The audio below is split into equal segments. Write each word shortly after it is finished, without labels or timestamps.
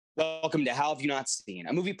Welcome to How Have You Not Seen,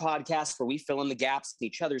 a movie podcast where we fill in the gaps in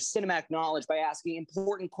each other's cinematic knowledge by asking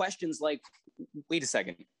important questions like, wait a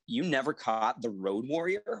second, you never caught The Road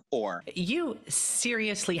Warrior? Or, you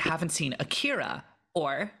seriously haven't seen Akira?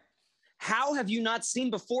 Or, how have you not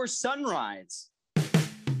seen Before Sunrise?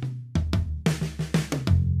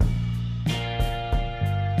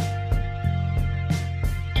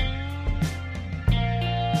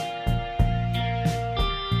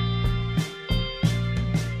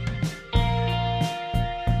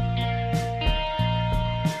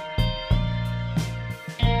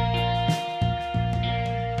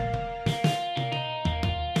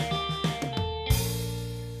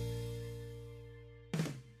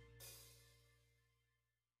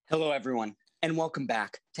 Hello, everyone, and welcome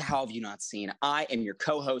back to How Have You Not Seen. I am your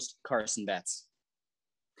co-host, Carson Betts.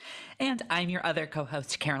 And I'm your other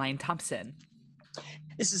co-host, Caroline Thompson.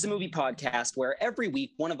 This is a movie podcast where every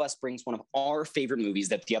week one of us brings one of our favorite movies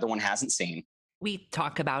that the other one hasn't seen. We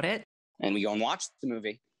talk about it. And we go and watch the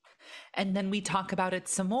movie. And then we talk about it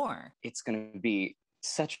some more. It's going to be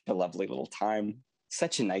such a lovely little time.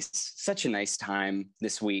 Such a nice time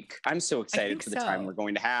this week. I'm so excited for the time we're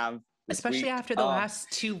going to have. Especially after the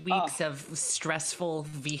last 2 weeks of stressful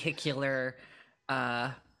vehicular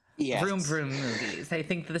vroom vroom movies. I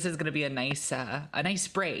think this is going to be a nice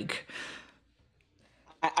break.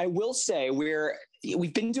 I will say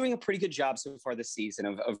we've been doing a pretty good job so far this season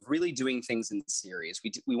of really doing things in series.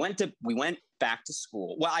 We went back to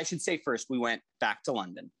school. Well, I should say first we went back to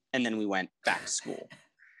London, and then we went back to school,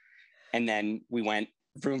 and then we went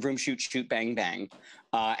vroom vroom shoot shoot bang bang,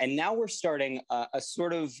 and now we're starting a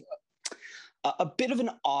sort of a bit of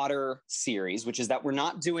an odder series, which is that we're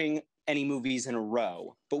not doing any movies in a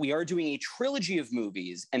row, but we are doing a trilogy of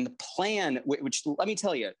movies. And the plan, which let me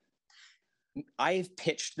tell you, I've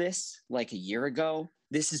pitched this like a year ago.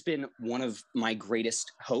 This has been one of my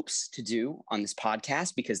greatest hopes to do on this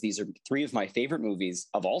podcast because these are three of my favorite movies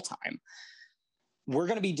of all time. We're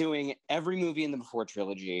going to be doing every movie in the Before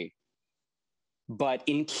trilogy, but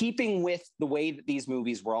in keeping with the way that these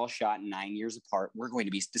movies were all shot 9 years apart, we're going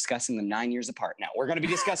to be discussing them 9 years apart now. We're going to be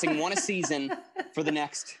discussing one a season for the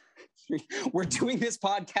next. We're doing this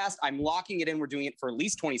podcast. I'm locking it in. We're doing it for at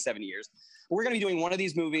least 27 years. We're going to be doing one of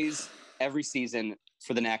these movies every season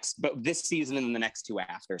for the next, but this season and the next two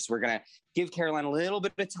after. So we're going to give Caroline a little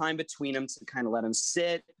bit of time between them to kind of let them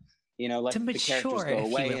sit, let the characters go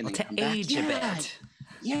away and then to come age back. a bit.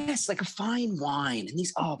 Yes, like a fine wine. And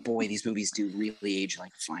these movies do really age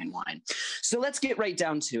like fine wine. So let's get right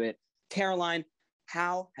down to it. Caroline,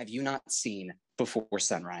 how have you not seen Before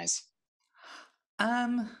Sunrise?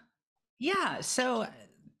 Yeah, so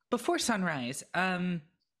Before Sunrise,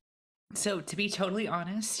 so to be totally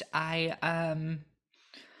honest, I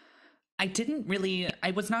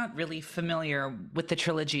was not really familiar with the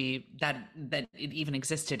trilogy that it even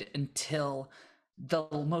existed until the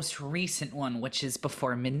most recent one, which is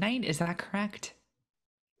Before Midnight. Is that correct?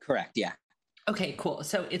 Correct, yeah. Okay, cool.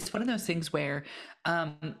 So it's one of those things where,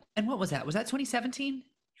 and what was that? Was that 2017?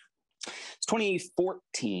 It's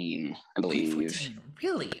 2014, I believe. 2014.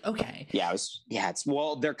 Really? Okay. Yeah,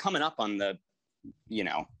 they're coming up on the,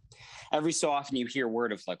 every so often you hear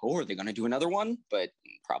word of like, oh, are they going to do another one? But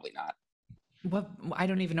probably not. Well, I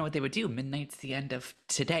don't even know what they would do. Midnight's the end of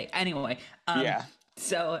today. Anyway. Yeah.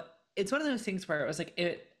 So it's one of those things where it was like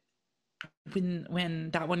when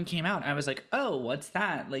that one came out, I was like, oh, what's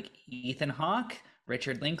that? Like Ethan Hawke,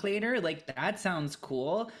 Richard Linklater, like that sounds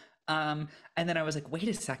cool. And then I was like, wait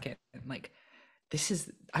a second, like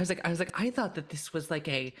I thought that this was like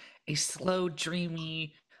a slow,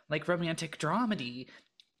 dreamy, like romantic dramedy.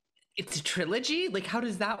 It's a trilogy. Like, how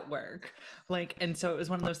does that work? Like, and so it was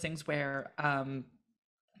one of those things where,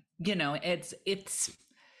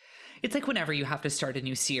 it's like whenever you have to start a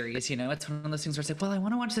new series, it's one of those things where it's like, well, I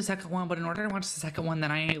want to watch the second one, but in order to watch the second one, then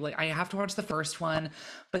I have to watch the first one.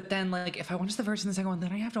 But then like, if I watch the first and the second one,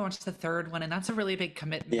 then I have to watch the third one. And that's a really big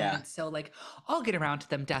commitment. Yeah. So like, I'll get around to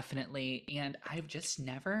them definitely. And I've just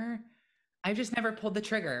never pulled the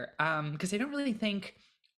trigger. Cause I don't really think,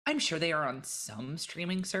 I'm sure they are on some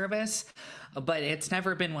streaming service, but it's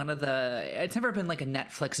never been like a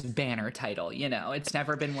Netflix banner title, it's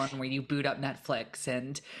never been one where you boot up Netflix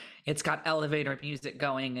and it's got elevator music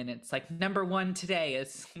going and it's like number one today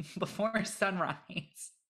is Before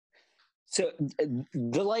Sunrise. So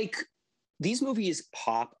these movies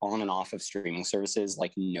pop on and off of streaming services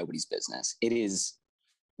like nobody's business. It is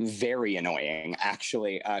very annoying,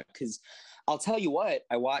 actually, because I'll tell you what,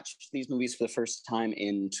 I watched these movies for the first time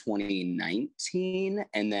in 2019,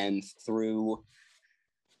 and then through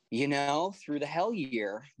the hell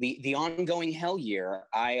year, the ongoing hell year,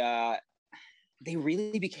 I they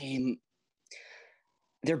really became,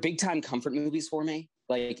 they're big time comfort movies for me.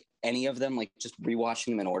 Like any of them, like just rewatching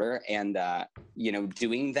them in order, and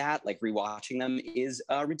doing that, like rewatching them is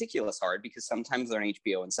ridiculous hard, because sometimes they're on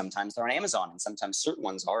HBO and sometimes they're on Amazon, and sometimes certain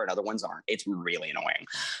ones are and other ones aren't. It's really annoying.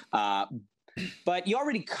 But you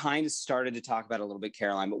already kind of started to talk about it a little bit,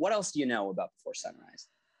 Caroline. But what else do you know about Before Sunrise?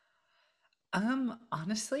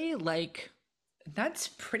 Honestly, like that's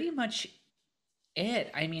pretty much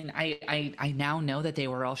it. I mean, I now know that they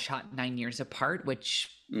were all shot 9 years apart, which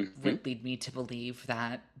would lead me to believe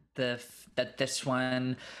that that this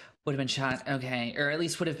one would have been shot, okay, or at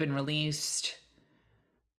least would have been released.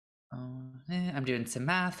 I'm doing some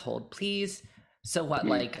math. Hold, please. So what,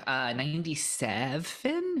 like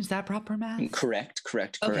 97? Is that proper math? Correct.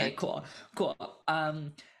 Okay, cool.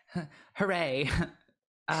 Hooray.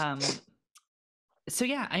 So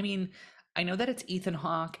yeah, I mean, I know that it's Ethan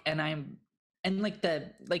Hawke, and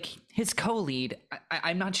like his co-lead,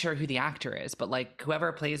 I'm not sure who the actor is, but like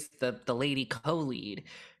whoever plays the lady co-lead,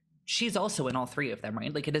 she's also in all three of them,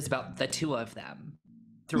 right? Like it is about the two of them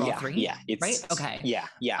through all three. Yeah, right. Okay. Yeah.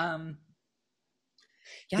 I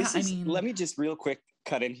mean, let me just real quick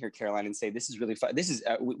cut in here, Caroline, and say this is really fun. This is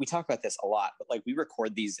we talk about this a lot, but like we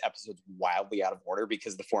record these episodes wildly out of order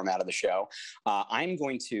because of the format of the show. I'm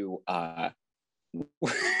going to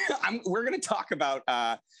we're going to talk about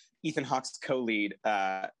Ethan Hawke's co-lead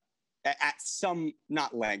at some,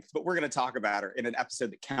 not length, but we're going to talk about her in an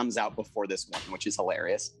episode that comes out before this one, which is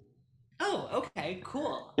hilarious. Oh, okay,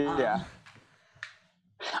 cool. Yeah.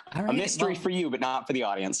 All right, a mystery for you, but not for the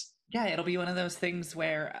audience. Yeah, it'll be one of those things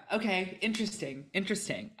where, okay, interesting.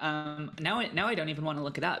 Now I don't even want to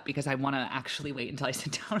look it up because I want to actually wait until I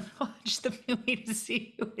sit down and watch the movie to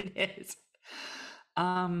see who it is.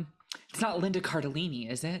 It's not Linda Cardellini,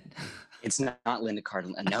 is it? It's not Linda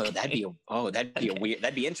Cardellini. No, okay. that'd be a weird.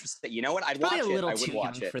 That'd be interesting. You know what? I'd watch it. I would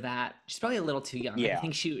watch it for that. She's probably a little too young. Yeah. I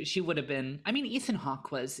think she would have been. I mean, Ethan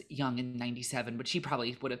Hawke was young in '97, but she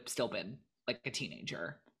probably would have still been like a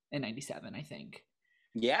teenager in '97. I think.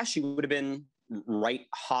 Yeah, she would have been right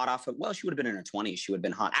hot off of. Well, she would have been in her 20s. She would have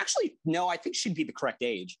been hot. Actually, no, I think she'd be the correct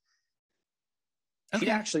age. Okay.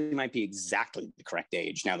 She actually might be exactly the correct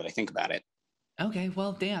age now that I think about it. Okay,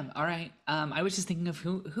 well, damn. All right. I was just thinking of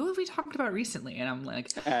who have we talked about recently, and I'm like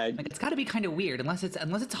it's got to be kind of weird unless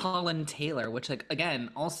it's Holland Taylor, which, like, again,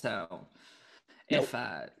 also, if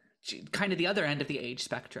kind of the other end of the age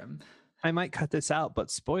spectrum. I might cut this out,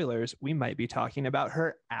 but spoilers, we might be talking about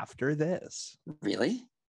her after this. Really?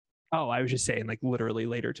 Oh, I was just saying, like, literally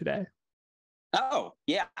later today. Oh,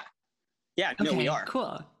 yeah. Yeah, no, we are.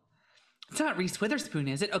 Cool. It's not Reese Witherspoon,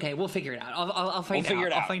 is it? Okay, we'll figure it out. I'll find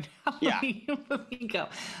out. I'll find out. Yeah. When we go.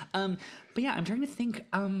 But yeah, I'm trying to think.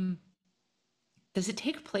 Does it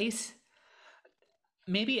take place?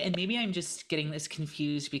 Maybe I'm just getting this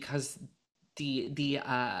confused because the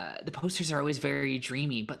posters are always very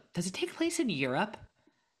dreamy. But does it take place in Europe?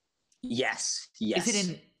 Yes. Is it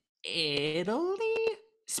in Italy?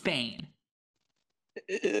 Spain?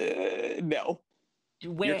 No.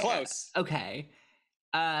 Where? You're close. Okay.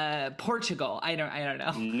 Portugal. I don't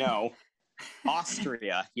know. No.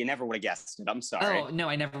 Austria. You never would have guessed it. I'm sorry. Oh, no,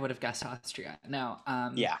 I never would have guessed Austria. No.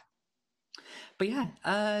 Yeah. But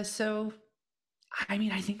yeah, so I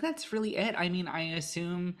mean, I think that's really it. I mean, I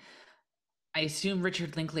assume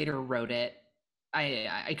Richard Linklater wrote it.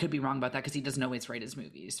 I could be wrong about that because he doesn't always write his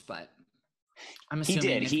movies, but I'm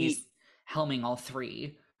assuming he's helming all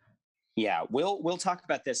three. Yeah, we'll talk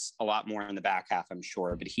about this a lot more in the back half, I'm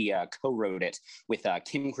sure. But he co-wrote it with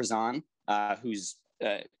Kim Krazan, who's,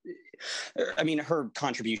 I mean, her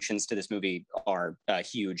contributions to this movie are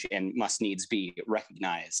huge and must needs be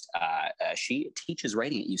recognized. She teaches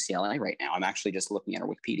writing at UCLA right now. I'm actually just looking at her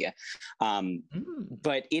Wikipedia.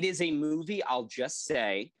 But it is a movie, I'll just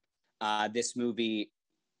say, this movie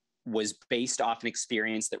was based off an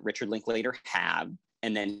experience that Richard Linklater had,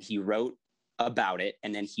 and then he wrote about it,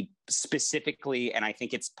 and then he specifically, and I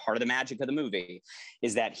think it's part of the magic of the movie,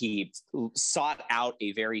 is that he sought out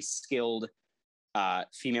a very skilled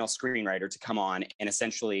female screenwriter to come on and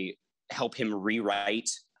essentially help him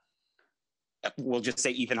rewrite, we'll just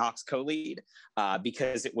say, Ethan Hawke's co-lead,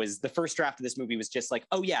 because it was the first draft of this movie was just like,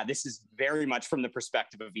 oh yeah, this is very much from the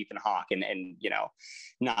perspective of Ethan Hawke, and you know,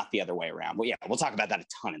 not the other way around. Well, yeah, we'll talk about that a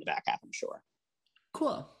ton in the back half, I'm sure.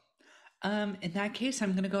 Cool. In that case,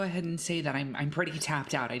 I'm going to go ahead and say that I'm pretty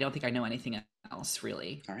tapped out. I don't think I know anything else,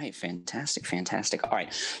 really. All right, fantastic. All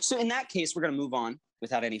right, so in that case, we're going to move on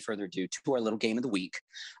without any further ado to our little game of the week,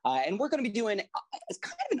 and we're going to be doing it's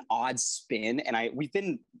kind of an odd spin. And we've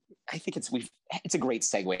it's a great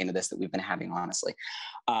segue into this that we've been having, honestly.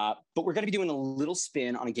 But we're going to be doing a little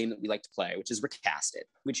spin on a game that we like to play, which is Recast It,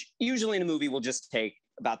 which usually in a movie we'll just take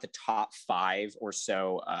about the top 5 or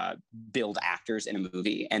so build actors in a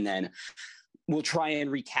movie, and then we'll try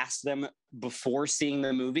and recast them before seeing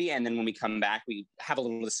the movie. And then when we come back, we have a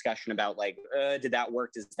little discussion about like, did that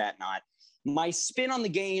work? Does that not? My spin on the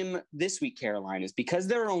game this week, Caroline, is because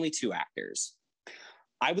there are only 2 actors,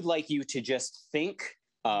 I would like you to just think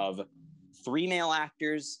of 3 male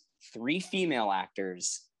actors, 3 female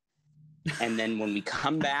actors. And then when we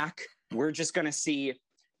come back, we're just going to see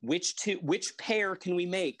which pair can we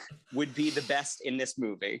make would be the best in this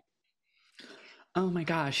movie. Oh my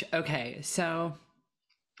gosh. Okay. So,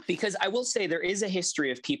 because I will say there is a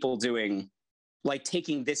history of people doing, like,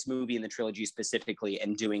 taking this movie in the trilogy specifically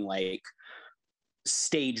and doing like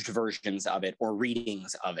staged versions of it or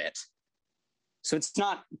readings of it. So it's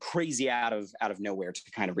not crazy out of nowhere to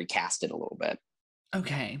kind of recast it a little bit.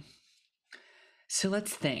 Okay. So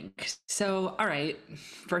let's think. So, all right.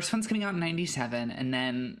 First one's coming out in 97, and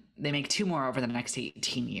then they make 2 more over the next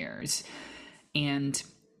 18 years. And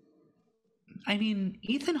I mean,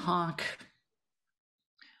 Ethan Hawke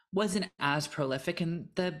wasn't as prolific in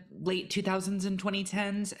the late 2000s and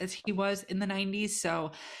 2010s as he was in the 90s.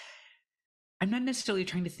 So I'm not necessarily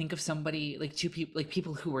trying to think of somebody like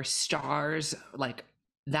people who were stars like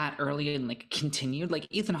that early and like continued. Like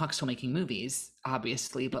Ethan Hawke's still making movies,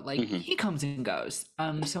 obviously, but like he comes and goes.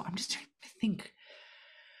 So I'm just trying to think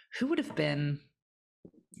who would have been.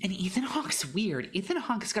 And Ethan Hawke's weird. Ethan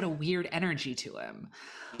Hawke's got a weird energy to him.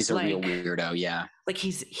 He's a real weirdo, yeah. Like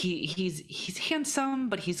he's handsome,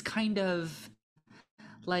 but he's kind of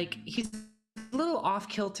like he's a little off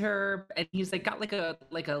kilter, and he's like got like a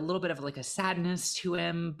little bit of like a sadness to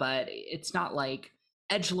him, but it's not like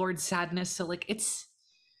edgelord sadness. So like it's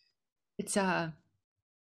I'm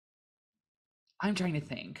trying to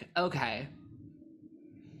think.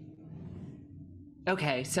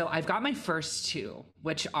 Okay, so I've got my first 2,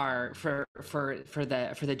 which are for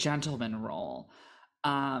the gentleman role.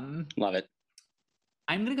 Love it.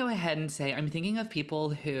 I'm gonna go ahead and say I'm thinking of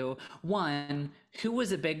people who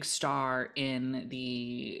was a big star in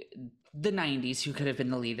the 90s who could have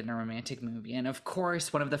been the lead in a romantic movie, and of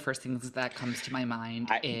course, one of the first things that comes to my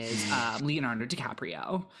mind is Leonardo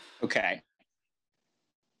DiCaprio. Okay.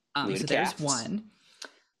 So there's 1.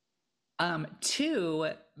 2,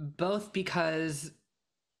 both because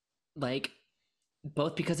of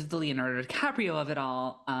the Leonardo DiCaprio of it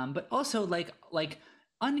all, but also like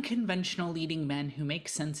unconventional leading men who make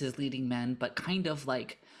sense as leading men, but kind of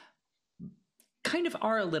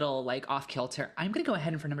are a little like off kilter. I'm gonna go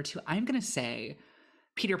ahead and for number 2, I'm gonna say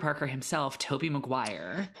Peter Parker himself, Tobey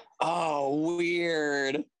Maguire. Oh,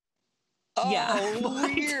 weird. Oh, yeah.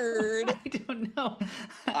 Weird. I don't know.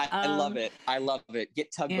 I love it. I love it.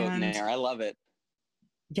 Get Tugboat in there. I love it.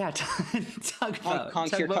 Yeah, Tugboat.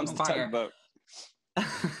 Here comes the Tugboat.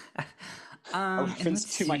 A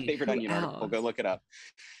reference to my favorite Onion article. Go look it up.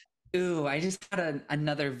 Ooh, I just got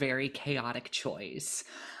another very chaotic choice.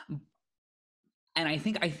 And I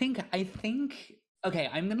think okay,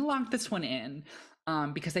 I'm gonna lock this one in.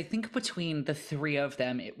 Because I think between the 3 of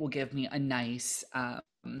them, it will give me a nice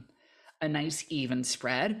even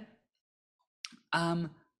spread. Gonna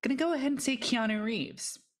go ahead and say Keanu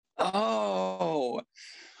Reeves. Oh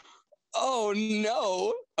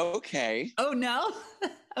no. Okay. Oh no.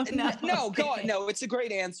 Oh no. No, go on. No, it's a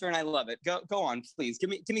great answer and I love it. Go on, please. Give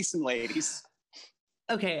me some ladies.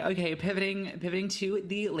 Okay. Pivoting to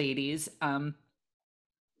the ladies. Let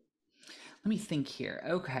me think here.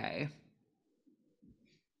 Okay.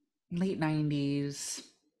 Late 90s.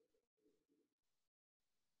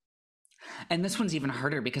 And this one's even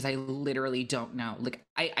harder because I literally don't know. Like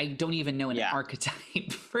I don't even know an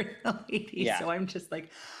archetype for the ladies. Yeah. So I'm just like,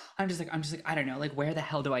 I don't know, like where the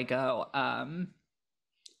hell do I go?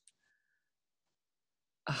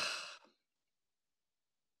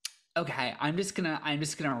 Okay, I'm just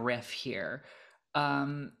gonna riff here.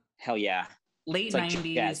 Hell yeah. Late like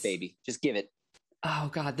 90s. Jazz, baby. Just give it.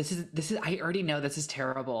 Oh God, this is I already know this is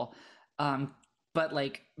terrible. But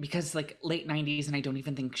like because like late 90s and I don't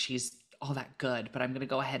even think she's all that good, but I'm gonna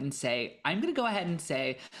go ahead and say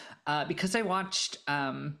because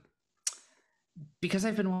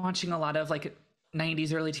I've been watching a lot of like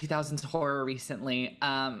 90s, early 2000s horror recently,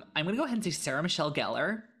 I'm gonna go ahead and say Sarah Michelle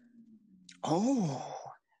Gellar. Oh,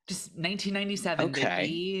 just 1997. Okay.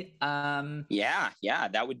 Baby. Yeah,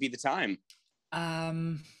 that would be the time.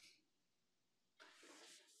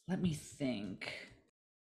 Let me think.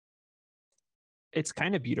 It's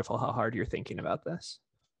kind of beautiful how hard you're thinking about this.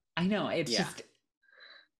 I know. It's just,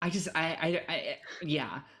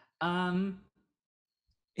 yeah.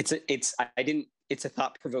 It's a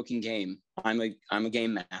thought-provoking game. I'm a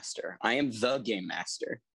game master. I am the game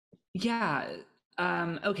master. Yeah.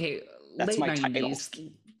 Okay. That's Late my 90s. title.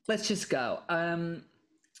 Let's just go.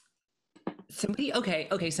 Somebody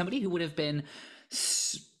who would have been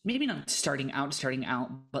maybe not starting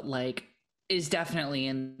out, but like is definitely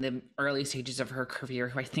in the early stages of her career,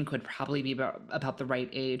 who I think would probably be about the right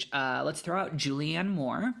age. Let's throw out Julianne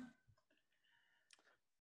Moore.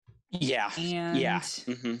 Yeah. And yeah.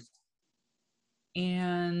 Mm-hmm.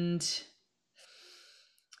 And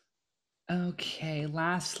okay,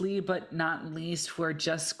 lastly but not least, we're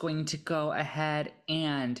just going to go ahead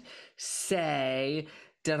and say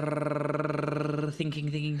thinking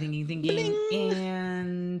Bling.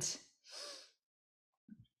 and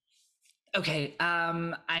okay,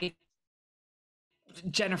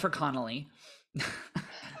 Jennifer Connelly.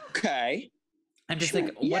 Okay. I'm just Sure,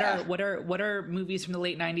 like, yeah. what are movies from the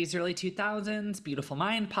late 90s, early 2000s? Beautiful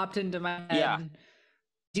Mind popped into my head. Yeah. I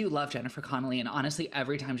do love Jennifer Connelly, and honestly,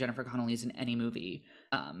 every time Jennifer Connelly is in any movie,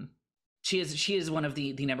 she is one of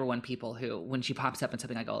the number one people who, when she pops up in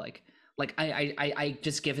something, I go like I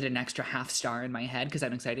just give it an extra half star in my head because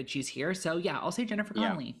I'm excited she's here. So yeah, I'll say Jennifer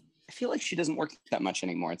Connelly. I feel like she doesn't work that much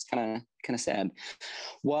anymore. It's kind of sad.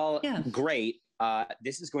 Well, yeah. Great.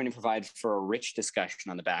 This is going to provide for a rich discussion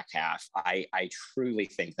on the back half. I truly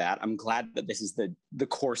think that. I'm glad that this is the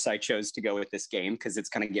course I chose to go with this game, because it's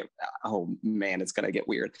going to get, it's going to get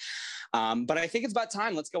weird. But I think it's about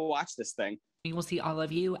time. Let's go watch this thing. We will see all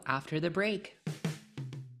of you after the break.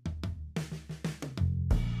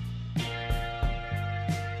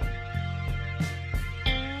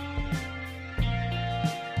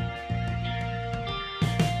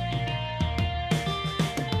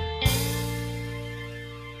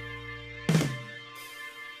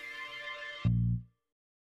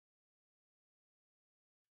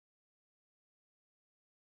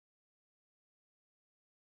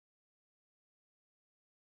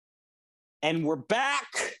 And we're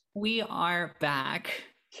back. We are back.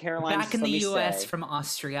 Caroline, back in the US from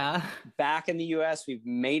Austria. Back in the US. We've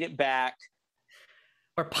made it back.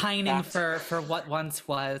 We're pining for what once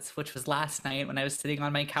was, which was last night when I was sitting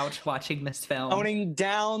on my couch watching this film. Counting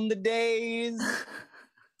down the days.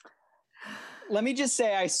 Let me just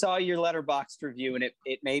say, I saw your Letterboxd review and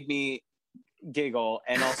it made me giggle.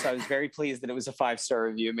 And also I was very pleased that it was a 5-star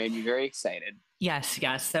review. It made me very excited. Yes.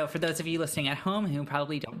 So for those of you listening at home who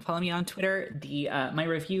probably don't follow me on Twitter, my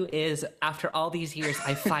review is, after all these years,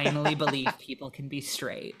 I finally believe people can be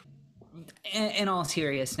straight. In all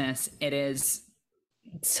seriousness, it is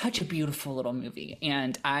such a beautiful little movie.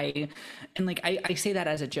 And I say that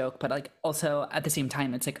as a joke, but like also at the same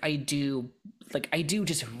time, it's like I do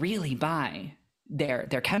just really buy their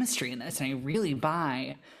chemistry in this, and I really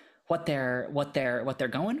buy what they're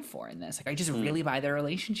going for in this. Like I just really buy their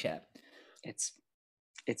relationship. It's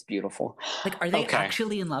beautiful. Like, are they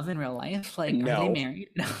actually in love in real life? Like, no. Are they married?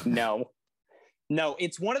 No.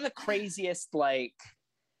 It's one of the craziest, like,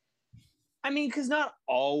 I mean, because not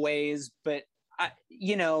always, but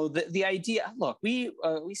the idea, look, we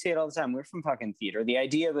say it all the time. We're from fucking theater. The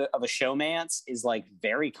idea of a showmance is like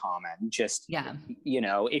very common. Just,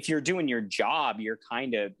 if you're doing your job, you're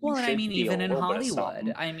kind of, well, and I mean, even in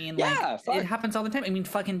Hollywood, I mean, it happens all the time. I mean,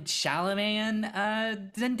 fucking Chalamet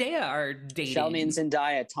and Zendaya are dating. Chalamet and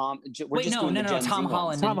Zendaya, Tom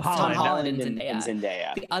Holland. Tom Holland and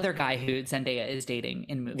Zendaya. The other guy who Zendaya is dating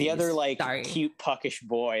in movies. The other, cute, puckish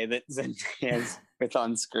boy that Zendaya is with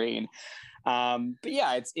on screen. But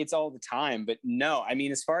yeah, it's all the time. But no, I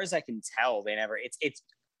mean, as far as I can tell, they never.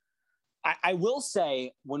 I will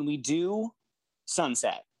say, when we do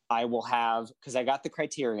Sunset, I will have, because I got the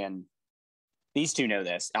Criterion. These two know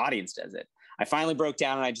this. The audience does it. I finally broke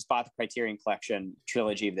down and I just bought the Criterion Collection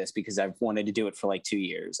trilogy of this because I've wanted to do it for like 2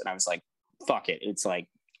 years, and I was like, fuck it. It's like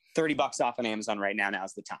 $30 off on Amazon right now.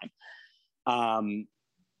 Now's the time.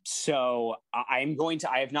 So I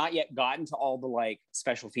have not yet gotten to all the like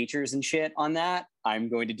special features and shit on that. I'm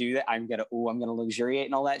going to do that. I'm going to luxuriate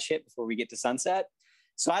and all that shit before we get to Sunset.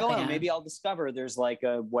 So I don't know, maybe I'll discover there's like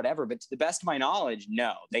a whatever, but to the best of my knowledge,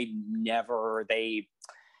 no,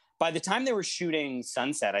 by the time they were shooting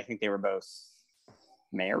Sunset, I think they were both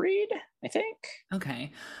married, I think.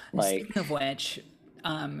 Okay. Speaking of which,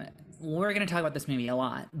 we're going to talk about this movie a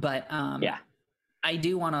lot, but I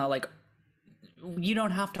do want to you don't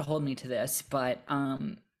have to hold me to this, but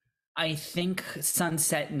I think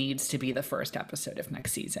Sunset needs to be the first episode of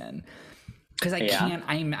next season, because I can't.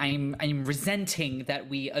 I'm resenting that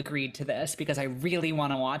we agreed to this because I really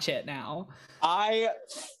want to watch it now.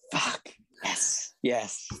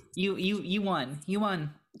 Yes. You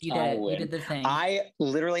won. You did the thing. I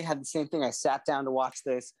literally had the same thing. I sat down to watch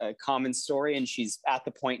this Common Story, and she's at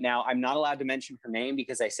the point now. I'm not allowed to mention her name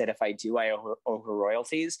because I said if I do, I owe her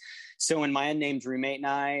royalties. So when my unnamed roommate and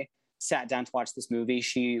I sat down to watch this movie,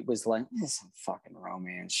 she was like, "This is some fucking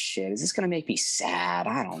romance shit. Is this going to make me sad?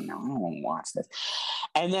 I don't know. I don't want to watch this."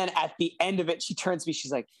 And then at the end of it, she turns to me.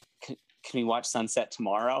 She's like, "Can we watch Sunset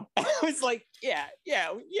tomorrow?" And I was like, "Yeah."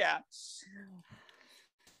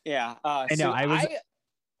 I know.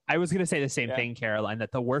 I was going to say the same thing, Caroline,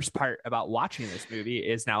 that the worst part about watching this movie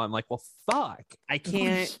is now I'm like, well, fuck, I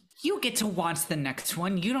can't. You get to watch the next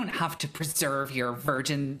one. You don't have to preserve your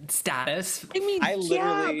virgin status. I mean,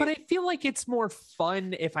 but I feel like it's more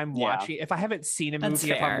fun if I'm watching, if I haven't seen a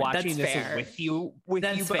movie, if I'm watching this with you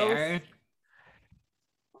both. Fair.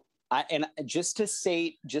 And just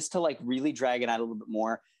to like really drag it out a little bit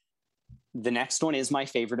more, the next one is my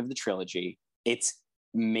favorite of the trilogy. It's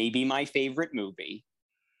maybe my favorite movie.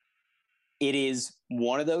 It is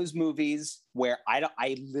one of those movies where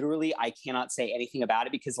I literally cannot say anything about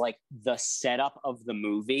it because like the setup of the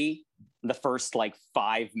movie, the first like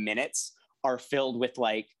 5 minutes are filled with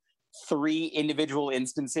like 3 individual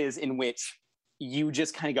instances in which you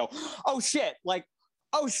just kind of go, oh shit, like,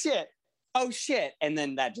 oh shit. Oh shit. And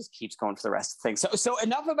then that just keeps going for the rest of the thing. So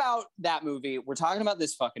enough about that movie. We're talking about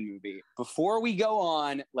this fucking movie. Before we go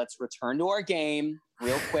on, let's return to our game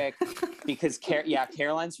real quick because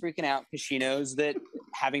Caroline's freaking out because she knows that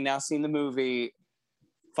having now seen the movie,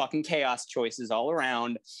 fucking chaos choices all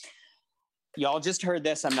around. Y'all just heard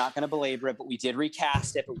this. I'm not going to belabor it, but we did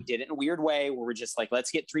recast it, but we did it in a weird way where we're just like,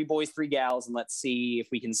 let's get 3 boys, 3 gals, and let's see if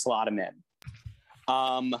we can slot them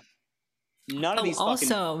in. None of these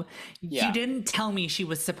also, you didn't tell me she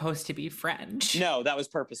was supposed to be French. No, that was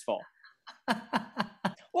purposeful.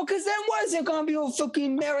 Well, because then was it gonna be a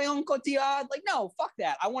fucking Marion Cotillard? Like, no, fuck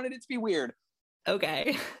that. I wanted it to be weird.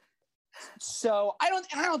 Okay. So I don't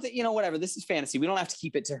think, whatever. This is fantasy. We don't have to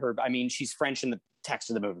keep it to her. I mean, she's French in the text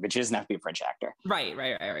of the movie, but she doesn't have to be a French actor.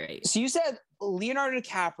 Right. So you said Leonardo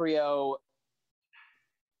DiCaprio.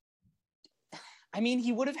 I mean,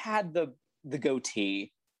 he would have had the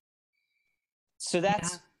goatee. So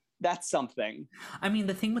that's something. I mean,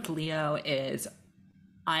 the thing with Leo is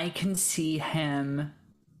I can see him.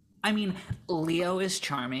 I mean, Leo is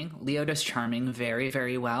charming. Leo does charming very,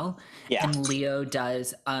 very well. Yeah. And Leo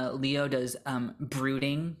does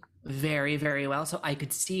brooding very, very well. So I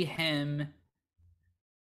could see him.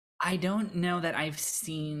 I don't know that I've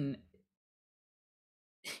seen.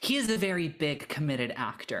 He is a very big committed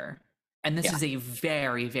actor. And this is a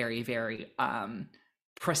very, very, very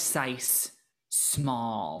precise,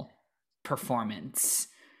 small performance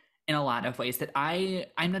in a lot of ways that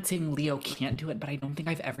I'm not saying Leo can't do it, but I don't think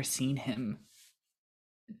I've ever seen him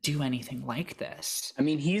do anything like this. I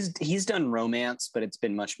mean, he's done romance, but it's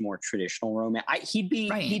been much more traditional romance. He'd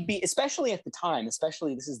be especially at the time,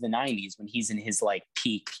 especially this is the 90s when he's in his like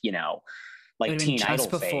peak, like teen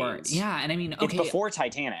idol phase. Yeah, and I mean, okay, it's before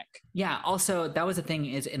Titanic. Yeah. Also, that was the thing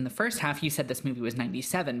is in the first half you said this movie was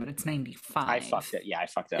 97, but it's 95. I fucked it. Yeah, I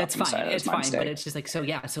fucked it. That's fine. It's fine, but it's just like so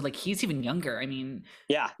like he's even younger. I mean,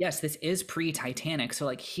 yes, this is pre-Titanic, so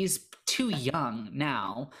like he's too young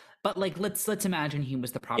now. But like let's imagine he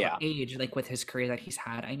was the proper age, like with his career that he's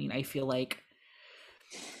had. I mean, I feel like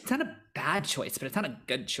it's not a bad choice, but it's not a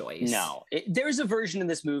good choice. No, there's a version in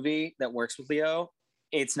this movie that works with Leo.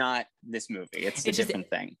 It's not this movie. It's a different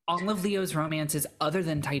thing. All of Leo's romances, other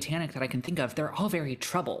than Titanic that I can think of, they're all very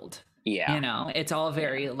troubled. Yeah. It's all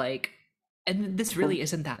very like, and this really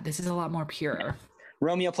isn't that. This is a lot more pure. Yeah.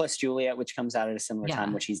 Romeo plus Juliet, which comes out at a similar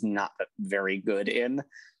time, which he's not very good in.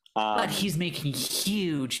 But he's making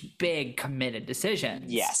huge, big, committed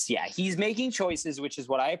decisions. Yes, yeah. He's making choices, which is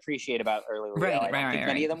what I appreciate about early Leo. I don't think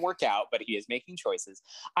many of them work out, but he is making choices.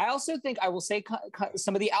 I also think, I will say,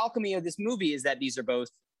 some of the alchemy of this movie is that these are both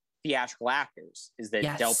theatrical actors. Is that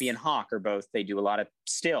Delpy and Hawke are both, they do a lot of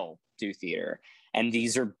still do theater. And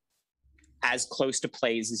these are as close to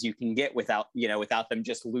plays as you can get without them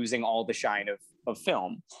just losing all the shine of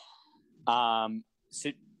film. So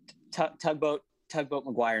Tugboat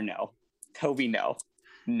Maguire, no. Toby, no.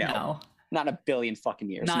 Not in a billion fucking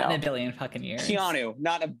years. Not in a billion fucking years. Keanu,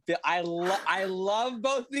 I love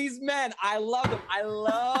both these men. I love them. I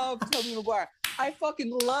love Toby Maguire. I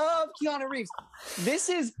fucking love Keanu Reeves. This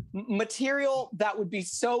is material that would be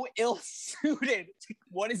so ill-suited to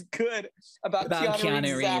what is good about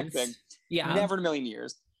Keanu Reeves' acting. Yeah. Never in a million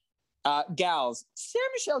years. Gals, Sarah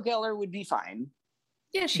Michelle Gellar would be fine.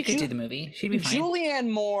 Yeah, she could do the movie. She'd be fine. Julianne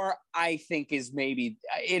Moore, I think, is maybe,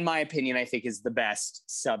 in my opinion, I think is the best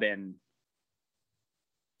sub-in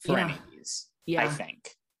for any of these. Yeah. I think.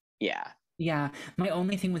 Yeah. Yeah, my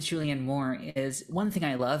only thing with Julianne Moore is, one thing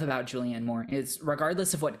I love about Julianne Moore is,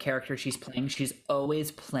 regardless of what character she's playing, she's always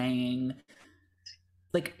playing,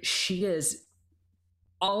 like, she is,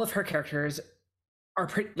 all of her characters are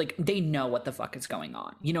pretty, like, they know what the fuck is going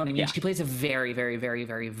on. You know what I mean? Yeah. She plays a very, very, very,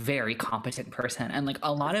 very, very competent person. And like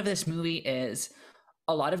a lot of this movie is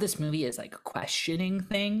like questioning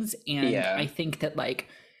things. And I think that, like,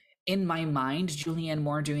 in my mind, Julianne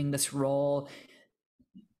Moore doing this role,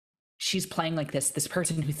 she's playing like this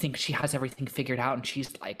person who thinks she has everything figured out, and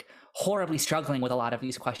she's like horribly struggling with a lot of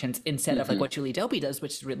these questions, instead of like what Julie Delpy does,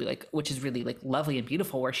 which is really like lovely and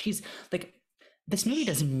beautiful, where she's like, this movie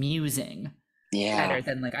does musing better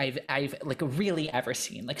than like I've like really ever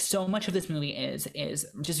seen. Like, so much of this movie is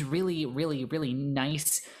just really, really, really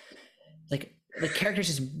nice, like the characters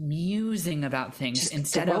just musing about things, just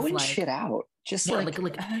instead of like shit out. Just like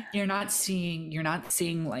you're not seeing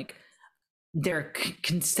like their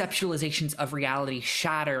conceptualizations of reality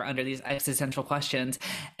shatter under these existential questions,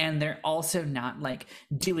 and they're also not like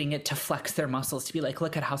doing it to flex their muscles to be like,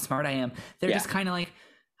 look at how smart I am. They're just kind of like,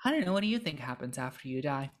 I don't know, what do you think happens after you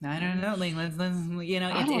die? I don't know, like, let's you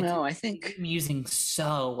know, I don't know. I think musing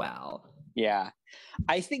so well. Yeah,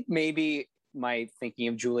 I think maybe my thinking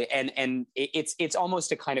of Julie, and it's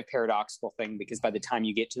almost a kind of paradoxical thing, because by the time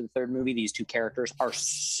you get to the third movie, these two characters are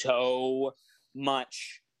so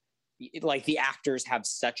much, like, the actors have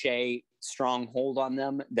such a strong hold on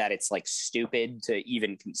them that it's like stupid to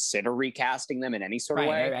even consider recasting them in any sort of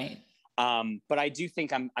way. Right. But I do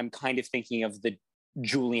think I'm kind of thinking of the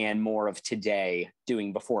Julianne Moore of today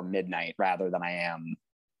doing Before Midnight rather than I am,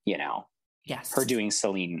 you know, her doing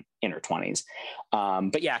Celine in her 20s.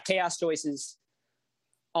 But yeah, Chaos choices,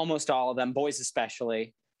 almost all of them, boys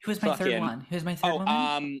especially. Who was my third one?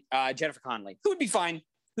 Jennifer Connelly, who'd be fine.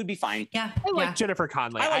 Yeah, I like Jennifer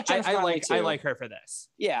Connelly. I like her for this.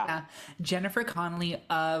 Yeah. Jennifer Connelly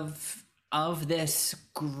of this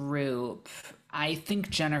group, I think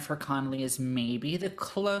Jennifer Connelly is maybe the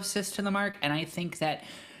closest to the mark, and I think that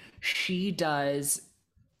she does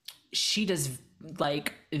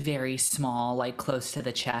like very small, like close to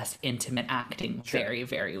the chest, intimate acting very,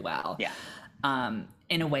 very well. Yeah.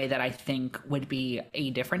 In a way that I think would be a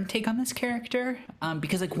different take on this character.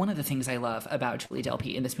 Because like one of the things I love about Julie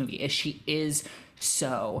Delpy in this movie is she is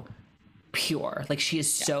so pure. Like, she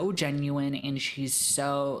is so genuine, and she's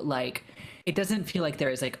so like, it doesn't feel like there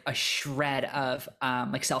is like a shred of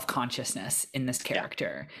like self-consciousness in this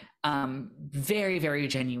character. Very, very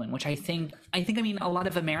genuine, which I mean, a lot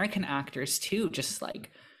of American actors too, just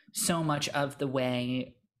like so much of the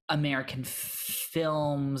way American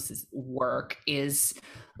films work is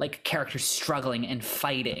like characters struggling and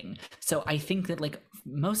fighting. So I think that like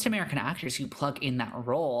most American actors, you plug in that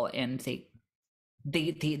role and they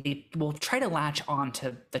will try to latch on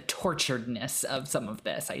to the torturedness of some of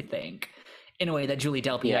this, I think, in a way that Julie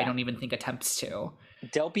Delpy I don't even think attempts to.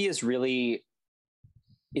 Delpy is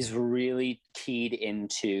really keyed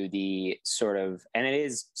into the sort of, and it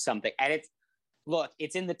is something, and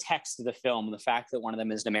it's in the text of the film. The fact that one of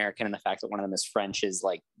them is an American and the fact that one of them is French is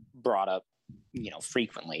like brought up, you know,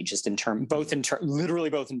 frequently, just literally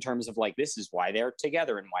both in terms of like, this is why they're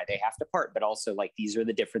together and why they have to part, but also like, these are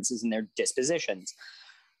the differences in their dispositions.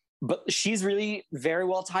 But she's really very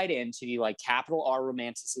well tied into the like capital R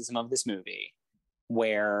romanticism of this movie,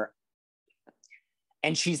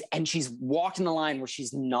 and she's walking the line where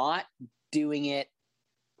she's not doing it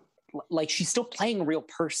like, she's still playing a real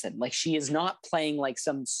person. Like, she is not playing like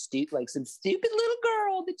some stupid little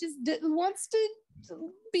girl that just wants to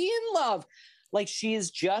be in love. Like, she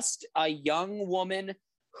is just a young woman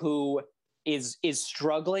who is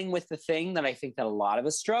struggling with the thing that I think that a lot of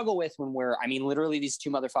us struggle with when literally these two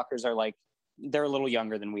motherfuckers are like, they're a little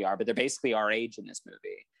younger than we are, but they're basically our age in this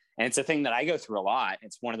movie. And it's a thing that I go through a lot.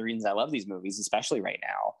 It's one of the reasons I love these movies, especially right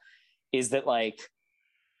now, is that like,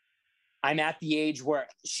 I'm at the age where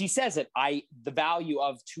she says it, the value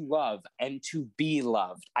of to love and to be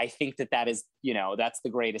loved. I think that is, you know, that's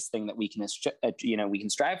the greatest thing that we can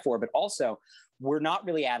strive for. But also, we're not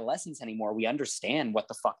really adolescents anymore. We understand what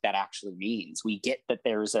the fuck that actually means. We get that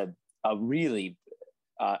there's a really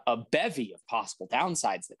a bevy of possible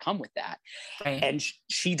downsides that come with that. Right. And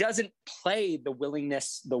she doesn't play the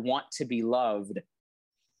willingness, the want to be loved,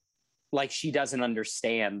 like she doesn't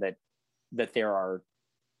understand that there are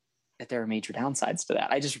major downsides to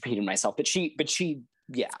that. I just repeated myself, but she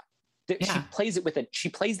plays it she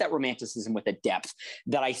plays that romanticism with a depth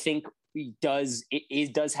that I think does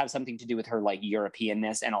have something to do with her like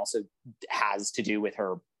Europeanness, and also has to do with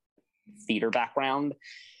her theater background.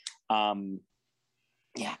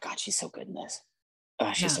 God, she's so good in this.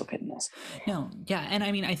 Oh, she's so good in this. No, yeah, and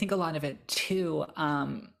I mean, I think a lot of it too.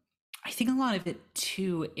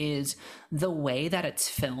 Is the way that it's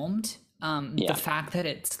filmed. The fact that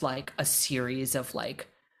it's like a series of like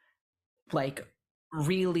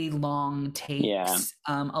really long takes.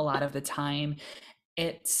 A lot of the time,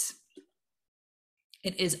 it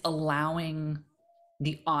is allowing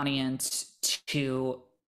the audience to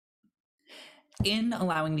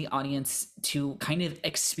kind of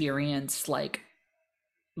experience like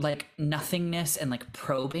nothingness and like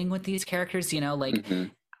probing with these characters, you know, like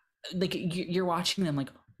like you're watching them like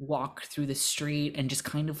walk through the street and just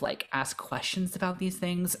kind of like ask questions about these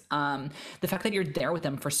things. The fact that you're there with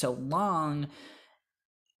them for so long,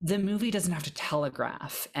 the movie doesn't have to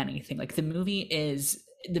telegraph anything. Like the movie is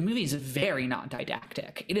very not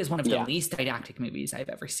didactic. It is one of the least didactic movies I've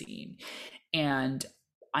ever seen. And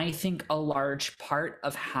I think a large part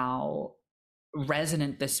of how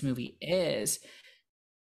resonant this movie is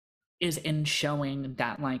in showing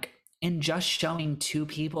that, like, in just showing two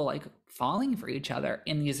people like falling for each other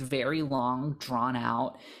in these very long, drawn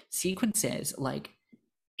out sequences. Like,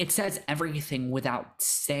 it says everything without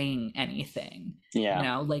saying anything. Yeah. You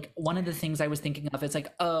know, like one of the things I was thinking of is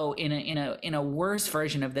like, oh, in a worse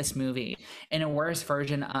version of this movie, in a worse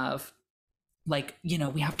version of, like, you know,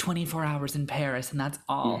 we have 24 hours in Paris and that's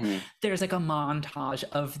all. There's like a montage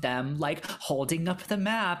of them like holding up the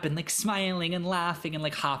map and like smiling and laughing and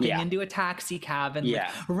like hopping into a taxi cab and like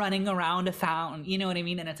running around a fountain, you know what I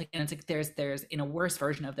mean? And it's like there's in a worse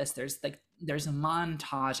version of this, there's a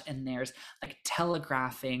montage and there's like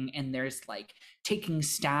telegraphing and there's like taking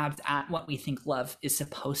stabs at what we think love is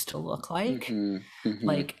supposed to look like.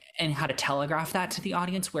 Like, and how to telegraph that to the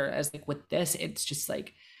audience, whereas like with this, it's just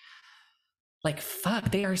like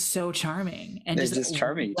fuck, they are so charming, and just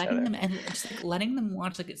charming letting them, and just like letting them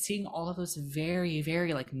watch, like seeing all of those very,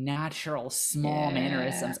 very like natural small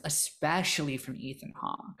mannerisms, especially from Ethan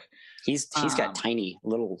Hawke. He's got tiny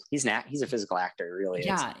little. He's a physical actor, really.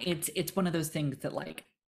 Yeah, it's one of those things that like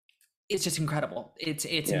it's just incredible. It's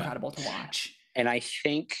incredible to watch. And I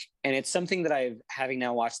think, and it's something that having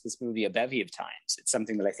now watched this movie a bevy of times, it's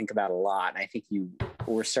something that I think about a lot. And I think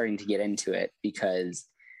we're starting to get into it because.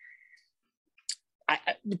 I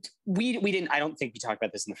don't think we talked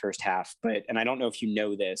about this in the first half, and I don't know if you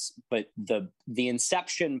know this, but the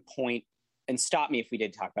inception point, and stop me if we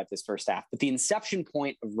did talk about this first half, but the inception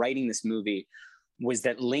point of writing this movie was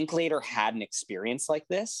that Linklater had an experience like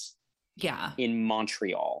this in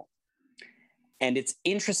Montreal. And it's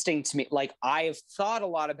interesting to me, like I have thought a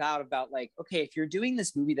lot about like, okay, if you're doing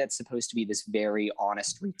this movie that's supposed to be this very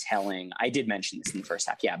honest retelling, I did mention this in the first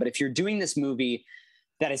half, but if you're doing this movie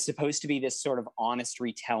that is supposed to be this sort of honest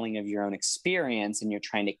retelling of your own experience, and you're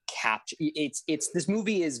trying to capture it's this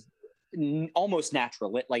movie is almost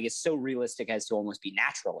natural, like it's so realistic as to almost be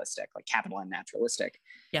naturalistic, like capital N naturalistic.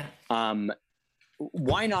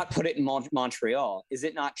 Why not put it in Montreal? Is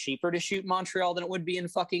it not cheaper to shoot Montreal than it would be in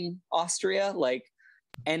fucking Austria? Like,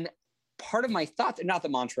 and part of my thought, not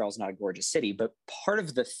that Montreal is not a gorgeous city, but part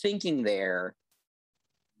of the thinking there,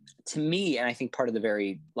 to me, and I think part of the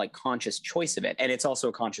very like conscious choice of it, and it's also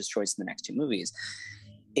a conscious choice in the next two movies,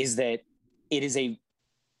 is that it is a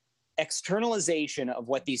externalization of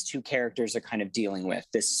what these two characters are kind of dealing with.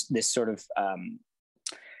 This sort of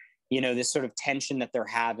this sort of tension that they're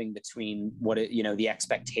having between the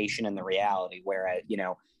expectation and the reality. Whereas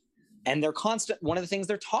and they're constant. One of the things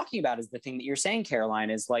they're talking about is the thing that you're saying, Caroline,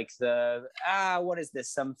 is like what is this?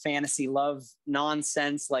 Some fantasy love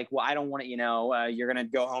nonsense. Like, well, I don't want to, you're going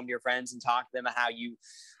to go home to your friends and talk to them about how you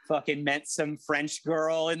fucking met some French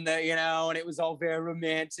girl and and it was all very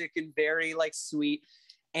romantic and very like sweet.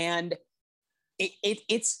 And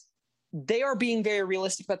they are being very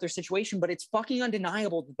realistic about their situation, but it's fucking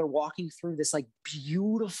undeniable that they're walking through this like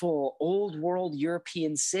beautiful old world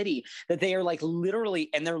European city, that they are like literally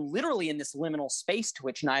in this liminal space to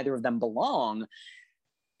which neither of them belong.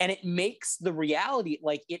 And it makes the reality,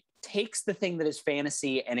 like it takes the thing that is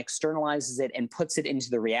fantasy and externalizes it and puts it into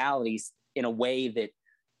the realities in a way that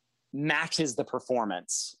matches the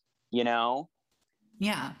performance,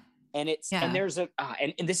 Yeah. And and there's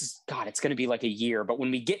and this is, God, it's going to be like a year, but when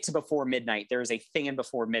we get to Before Midnight, there is a thing in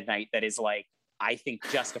Before Midnight that is like, I think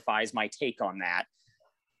justifies my take on that.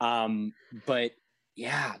 But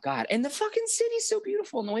yeah, God. And the fucking city's so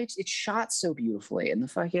beautiful, and the way it's shot so beautifully, and the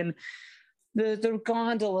fucking, the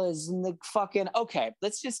gondolas and the fucking, okay,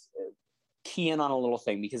 let's just key in on a little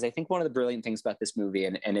thing, because I think one of the brilliant things about this movie,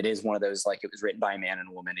 and it is one of those, like, it was written by a man and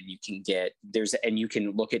a woman, and you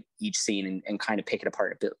can look at each scene and kind of pick it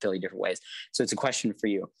apart in really different ways. So it's a question for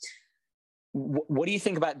you. What do you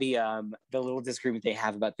think about the little disagreement they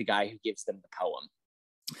have about the guy who gives them the poem?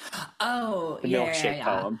 Oh, the yeah, milkshake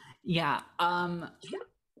poem. Yeah.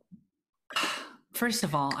 First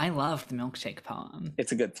of all, I love the milkshake poem.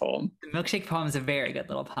 It's a good poem. The milkshake poem is a very good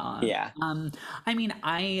little poem. Yeah. I mean,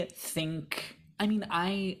 I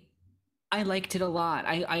liked it a lot.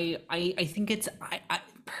 I think it's I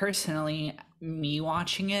personally, me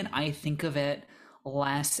watching it, I think of it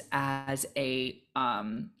less as a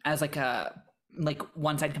as like a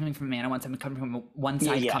one side coming from a man and one side coming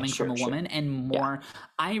from a woman, and more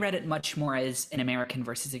I read it much more as an American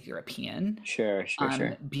versus a European. Sure.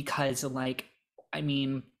 Because I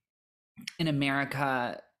mean, in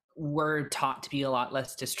America we're taught to be a lot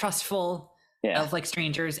less distrustful of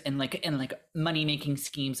strangers and money making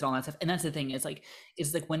schemes and all that stuff. And that's the thing is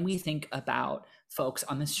when we think about folks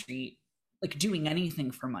on the street doing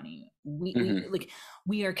anything for money,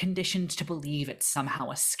 we are conditioned to believe it's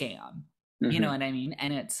somehow a scam. You know what I mean?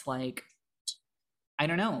 And it's I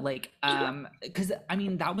don't know, because I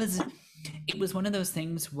mean it was one of those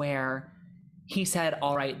things where he said,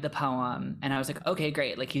 "I'll write the poem," and I was like, "Okay,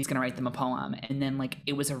 great!" He's gonna write them a poem, and then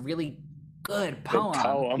it was a really good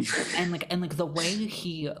poem. And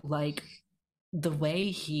the way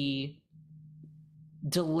he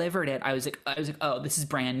delivered it, I was like, oh, this is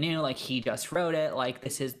brand new. He just wrote it.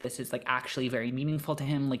 This is actually very meaningful to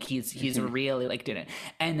him. He's really did it.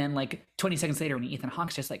 And then 20 seconds later, when Ethan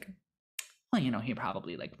Hawke's just well, he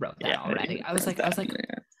probably wrote that already. I was like, I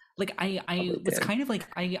was kind of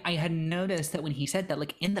I had noticed that when he said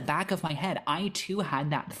that, in the back of my head, I too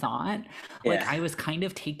had that thought. I was kind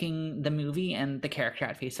of taking the movie and the character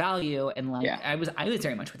at face value, and I was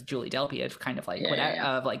very much with Julie Delpy of kind of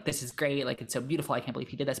this is great, it's so beautiful, I can't believe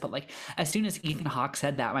he did this. But as soon as Ethan Hawke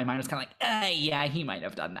said that, my mind was kind of yeah, he might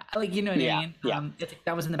have done that. You know what I mean? Yeah.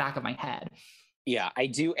 That was in the back of my head. Yeah, I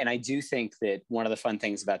do. And I do think that one of the fun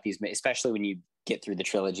things about these, especially when you get through the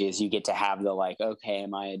trilogy, is you get to have the okay,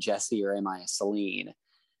 am I a Jesse or am I a Celine?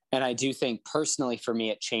 And I do think personally for me,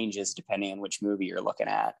 it changes depending on which movie you're looking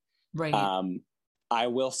at. Right. I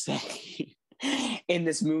will say in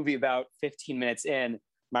this movie, about 15 minutes in,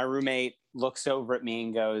 my roommate looks over at me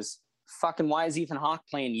and goes, "Fucking why is Ethan Hawke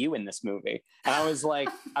playing you in this movie?" And I was like,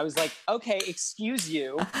 okay, excuse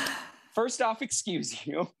you. First off, excuse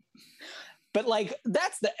you. But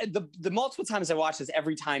that's the multiple times I watch this,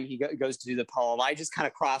 every time he goes to do the poem, I just kind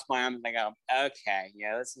of cross my arms and I go, okay,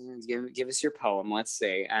 yeah, let's give us your poem. Let's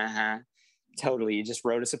see. Totally. You just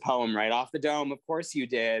wrote us a poem right off the dome. Of course you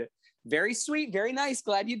did. Very sweet. Very nice.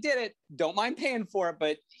 Glad you did it. Don't mind paying for it.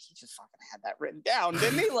 But he just fucking had that written down,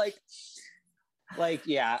 didn't he?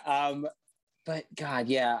 Yeah. But God,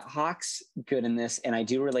 yeah, Hawke's good in this. And I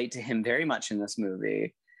do relate to him very much in this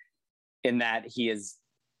movie, in that he's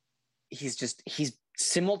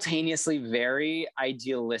simultaneously very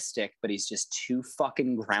idealistic, but he's just too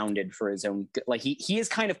fucking grounded for his own good. He is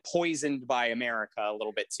kind of poisoned by America a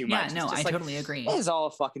little bit too much. Yeah, no, I totally agree. It's all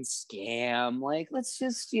a fucking scam. Let's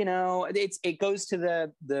just, it goes to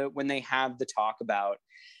the when they have the talk about,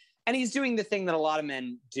 and he's doing the thing that a lot of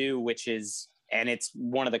men do, which is, and it's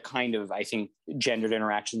one of the kind of, I think, gendered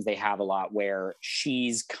interactions they have a lot, where she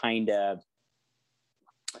is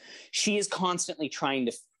constantly trying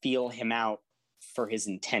to feel him out for his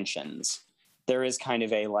intentions. There is kind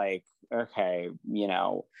of a okay,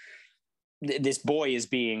 this boy is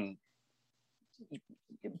being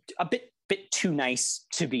a bit too nice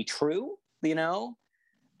to be true,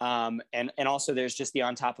 and also there's just the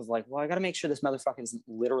on top of well, I got to make sure this motherfucker doesn't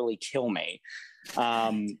literally kill me.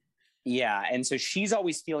 Yeah, and so she's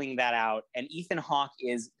always feeling that out, and Ethan Hawke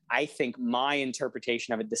is, I think, my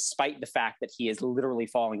interpretation of it, despite the fact that he is literally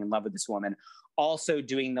falling in love with this woman, also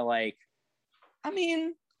doing the I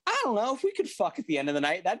mean, I don't know, if we could fuck at the end of the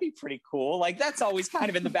night, that'd be pretty cool. That's always kind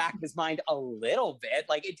of in the back of his mind a little bit.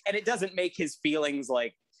 And it doesn't make his feelings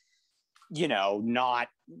not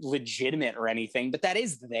legitimate or anything, but that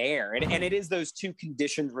is there. And it is those two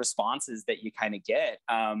conditioned responses that you kind of get.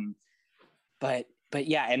 But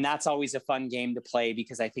yeah, and that's always a fun game to play,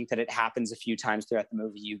 because I think that it happens a few times throughout the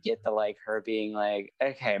movie. You get the her being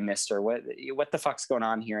okay, mister, what the fuck's going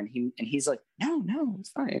on here? And he's like, no,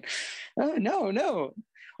 it's fine. Oh, no.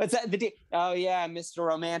 What's that? Oh yeah, Mr.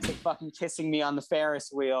 Romantic fucking kissing me on the Ferris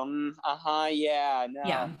wheel. Yeah,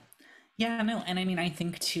 no. Yeah, no. And I mean, I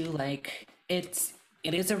think too, it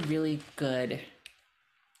is a really good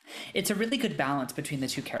balance between the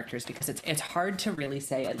two characters, because it's hard to really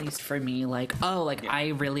say, at least for me,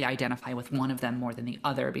 I really identify with one of them more than the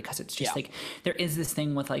other, because it's just there is this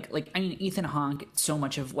thing with I mean, Ethan Hawke, so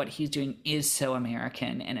much of what he's doing is so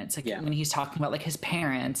American, and it's when he's talking about his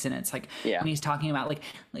parents, and it's when he's talking about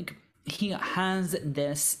he has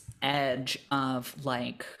this edge of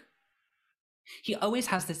he always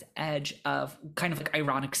has this edge of kind of like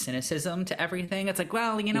ironic cynicism to everything. It's like,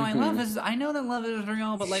 well, you know, I know that love is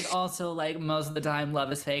real, but like also like most of the time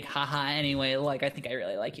love is fake. Haha. Anyway, like I think I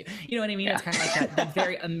really like you. You know what I mean? Yeah. It's kind of like that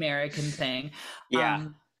very American thing. Yeah.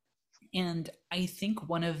 And I think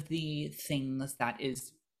one of the things that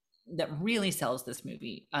really sells this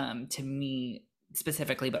movie to me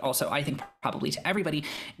specifically, but also I think probably to everybody,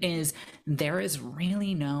 is there is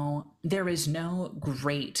no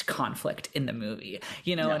great conflict in the movie.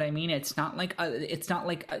 You know what I mean? It's not like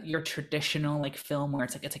your traditional like film where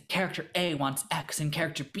it's like character A wants X and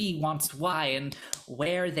character B wants Y, and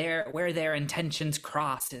where their intentions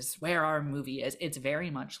cross is where our movie is. It's very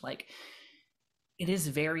much like, it is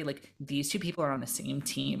very like these two people are on the same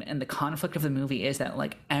team, and the conflict of the movie is that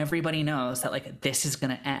like everybody knows that like this is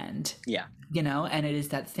gonna end. Yeah. You know, and it is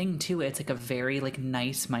that thing too. It's like a very like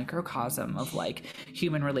nice microcosm of like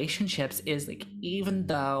human relationships, is like even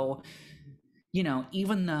though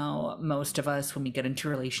most of us when we get into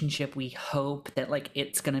a relationship we hope that like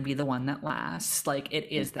it's gonna be the one that lasts, like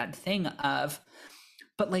it is that thing of,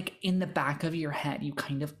 but like in the back of your head you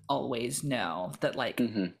kind of always know that like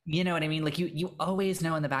you know what I mean, like you always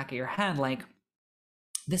know in the back of your head like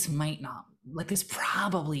this might not, like this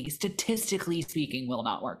probably statistically speaking will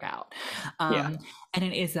not work out. And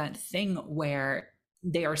it is that thing where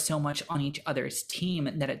they are so much on each other's team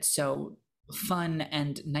that it's so fun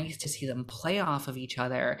and nice to see them play off of each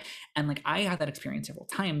other. And like I had that experience several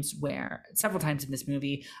times in this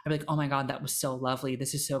movie I'd be like, oh my god, that was so lovely,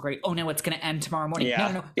 this is so great, oh no, it's gonna end tomorrow morning.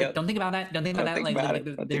 No, like, don't think about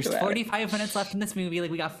that, there's 45 minutes left in this movie,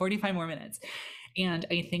 like we got 45 more minutes. And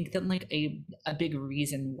I think that like a big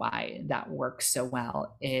reason why that works so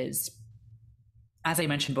well is, as I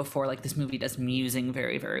mentioned before, like this movie does musing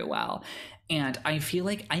very, very well. And I feel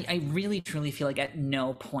like I really truly feel like at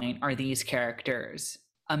no point are these characters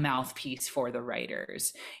a mouthpiece for the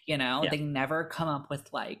writers. You know, they never come up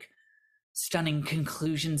with like stunning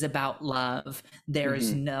conclusions about love.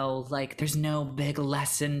 There's no big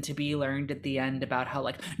lesson to be learned at the end about how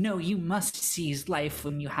like, no, you must seize life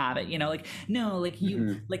when you have it. You know, like, no, like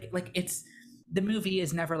you like it's, the movie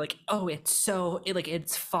is never like, oh, it's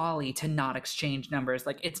folly to not exchange numbers.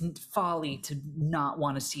 Like it's folly to not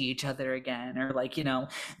want to see each other again. Or like, you know,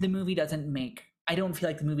 the movie I don't feel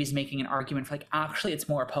like the movie's making an argument for like, actually it's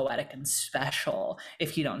more poetic and special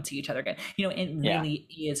if you don't see each other again. You know, it really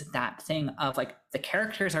is that thing of like the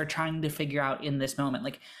characters are trying to figure out in this moment,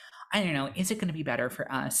 like, I don't know, is it going to be better for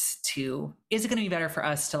us to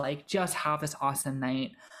like just have this awesome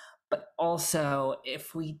night? But also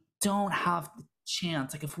if we don't have the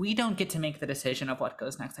chance, like if we don't get to make the decision of what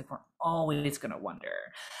goes next, like we're always going to wonder.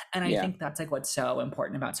 And I think that's like what's so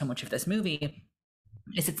important about so much of this movie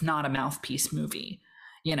is it's not a mouthpiece movie.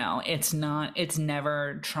 You know, it's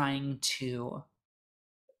never trying to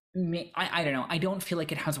I don't know, I don't feel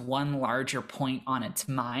like it has one larger point on its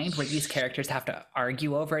mind where these characters have to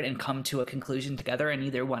argue over it and come to a conclusion together, and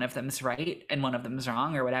either one of them's right and one of them's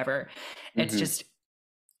wrong or whatever. It's just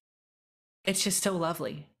so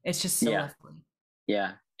lovely. It's just so lovely.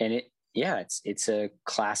 Yeah. And it's a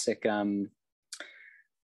classic,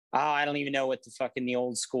 I don't even know what the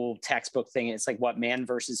old school textbook thing. It's like what, man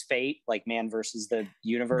versus fate, like man versus the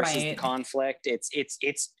universe is the conflict. It's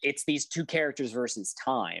these two characters versus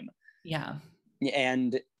time. Yeah.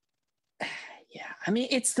 And I mean,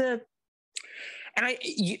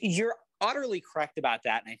 you're utterly correct about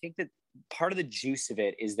that. And I think that part of the juice of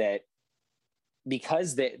it is that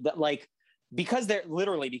because they're in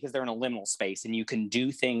a liminal space and you can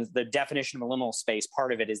do things, the definition of a liminal space,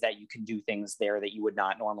 part of it is that you can do things there that you would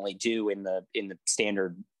not normally do in the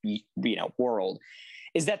standard, world,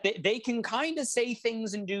 is that they can kind of say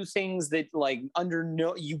things and do things that like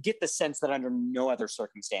you get the sense that under no other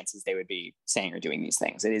circumstances they would be saying or doing these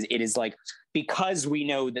things. It is like, because we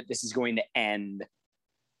know that this is going to end,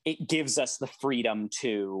 it gives us the freedom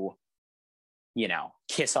to,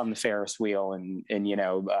 kiss on the Ferris wheel and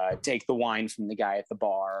take the wine from the guy at the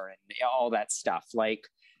bar and all that stuff. Like,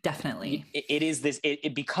 definitely, it is this.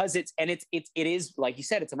 Because it is like you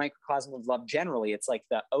said, it's a microcosm of love. Generally, it's like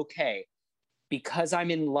because I'm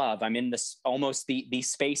in love, I'm in this almost the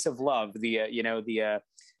space of love.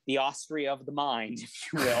 The Austria of the mind, if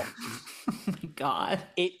you will. Oh my God.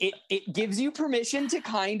 It gives you permission to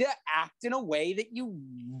kind of act in a way that you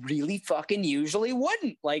really fucking usually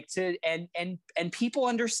wouldn't, like to, and people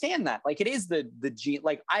understand that. Like it is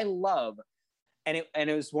like I love, and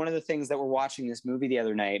it was one of the things that we're watching this movie the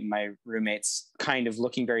other night, and my roommate's kind of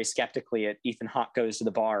looking very skeptically at Ethan Hawke goes to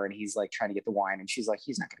the bar and he's like trying to get the wine, and she's like,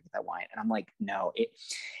 he's not gonna get that wine. And I'm like, no,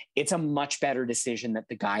 it's a much better decision that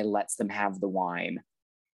the guy lets them have the wine.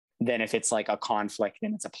 than if it's like a conflict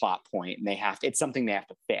and it's a plot point and it's something they have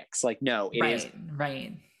to fix. Like, no, it is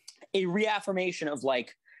a reaffirmation of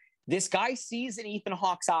like, this guy sees in Ethan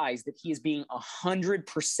Hawke's eyes that he is being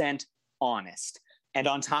 100% honest. And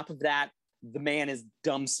on top of that, the man is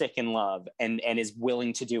dumb sick in love and is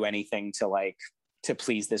willing to do anything to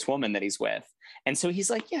please this woman that he's with. And so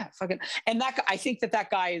he's like, yeah, fucking. And I think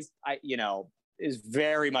that guy is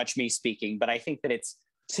very much me speaking, but I think that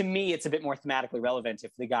to me, it's a bit more thematically relevant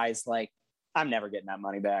if the guy's like, I'm never getting that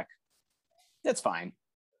money back. That's fine.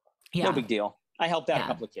 Yeah. No big deal. I helped out a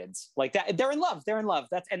couple of kids like that. They're in love.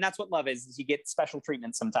 That's what love is you get special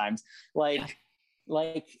treatment sometimes. And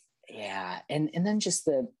then just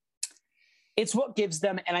it's what gives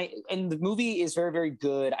them. And the movie is very, very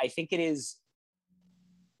good. I think it is.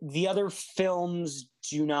 The other films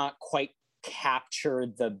do not quite capture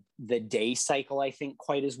the day cycle, I think,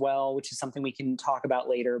 quite as well, which is something we can talk about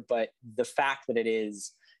later. But the fact that it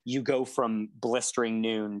is, you go from blistering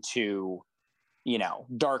noon to,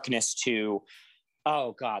 darkness to,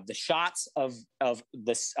 oh God, the shots of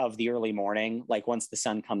the early morning, like once the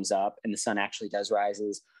sun comes up and the sun actually does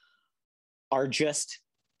rises, are just,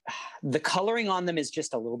 the coloring on them is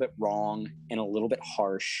just a little bit wrong and a little bit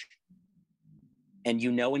harsh. And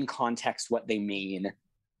in context what they mean.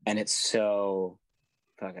 And it's so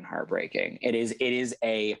fucking heartbreaking. It is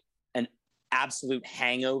an absolute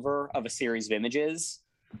hangover of a series of images.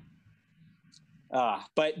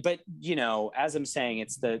 But as I'm saying,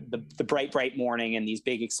 it's the bright morning and these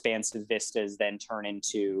big expansive vistas then turn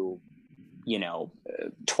into,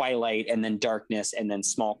 twilight and then darkness and then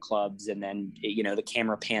small clubs. And then, the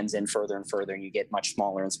camera pans in further and further and you get much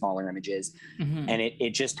smaller and smaller images. Mm-hmm. And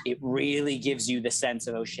it really gives you the sense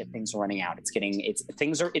of, oh shit, things are running out.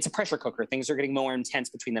 It's a pressure cooker. Things are getting more intense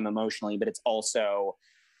between them emotionally, but it's also,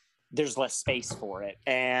 there's less space for it.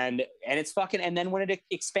 And it's fucking, and then when it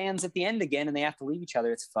expands at the end again and they have to leave each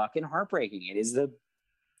other, it's fucking heartbreaking. It is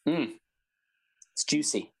it's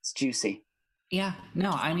juicy. It's juicy. Yeah,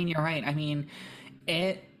 no, I mean, you're right. I mean,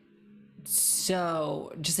 it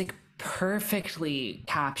so just like perfectly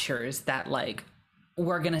captures that, like,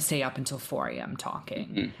 we're going to stay up until 4 a.m.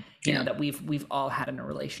 talking, mm-hmm. That we've all had in a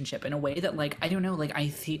relationship in a way that, like, I don't know, like, I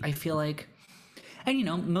feel like,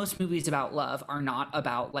 and, most movies about love are not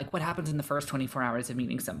about, like, what happens in the first 24 hours of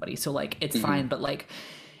meeting somebody. So, like, it's mm-hmm. fine, but, like,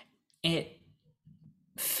 it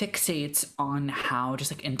fixates on how just,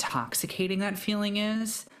 like, intoxicating that feeling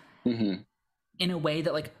is. Mm-hmm. In a way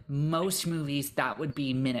that, like, most movies, that would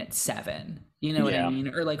be minute 7. You know what I mean?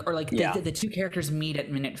 Or the two characters meet at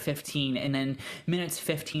minute 15, and then minutes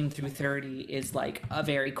 15 through 30 is like a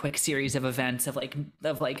very quick series of events of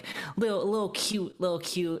little cute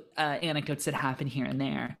anecdotes that happen here and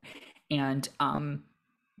there. And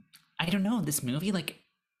I don't know, this movie, like,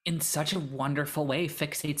 in such a wonderful way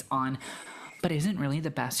fixates on, but isn't really the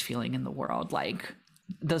best feeling in the world, like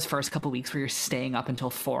those first couple weeks where you're staying up until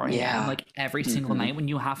 4 a.m. like every single night when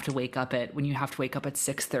you have to wake up at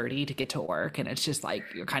 6:30 to get to work, and it's just like,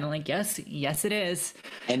 you're kind of like, yes it is.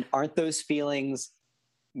 And aren't those feelings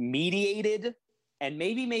mediated and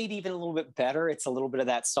maybe made even a little bit better? It's a little bit of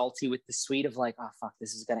that salty with the sweet of like, oh fuck,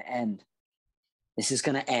 this is gonna end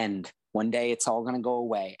one day. It's all gonna go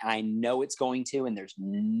away, and I know it's going to, and there's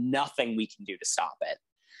nothing we can do to stop it.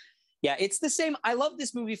 Yeah, it's the same. I love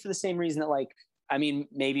this movie for the same reason that, like, I mean,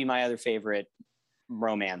 maybe my other favorite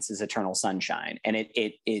romance is Eternal Sunshine, and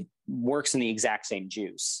it works in the exact same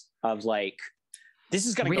juice of, like, this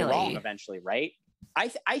is going to go wrong eventually, right? I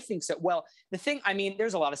think so. Well,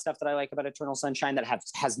 there's a lot of stuff that I like about Eternal Sunshine that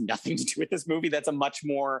has nothing to do with this movie. That's a much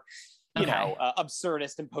more,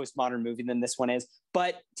 absurdist and postmodern movie than this one is.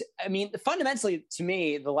 But I mean, fundamentally, to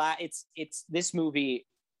me, it's this movie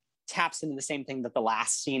taps into the same thing that the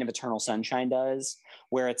last scene of Eternal Sunshine does,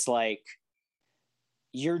 where it's like,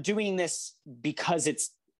 you're doing this because it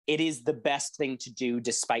is the best thing to do,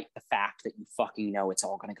 despite the fact that you fucking know it's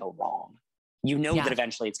all going to go wrong. That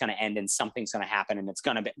eventually it's going to end and something's going to happen and it's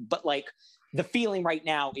going to be, but, like, the feeling right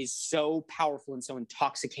now is so powerful and so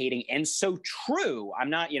intoxicating and so true. I'm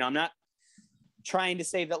not trying to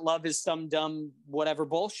say that love is some dumb whatever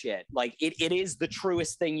bullshit. Like, it is the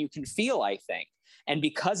truest thing you can feel, I think. And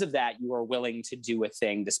because of that, you are willing to do a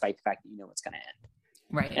thing despite the fact that you know it's going to end.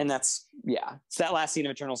 Right. And it's that last scene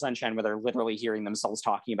of Eternal Sunshine where they're literally hearing themselves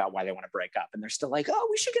talking about why they want to break up, and they're still like, oh,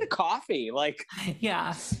 we should get a coffee. Like,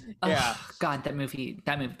 yeah. Yeah. Oh, God, that movie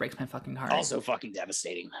breaks my fucking heart. Also fucking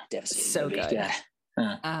devastating. So movie. good.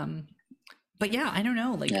 Yeah. But yeah, I don't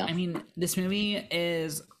know. Like, I mean, this movie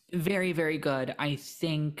is very, very good. I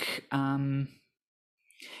think, I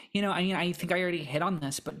think I already hit on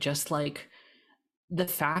this, but just, like, the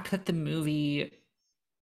fact that the movie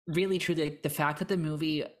really truly, like, the fact that the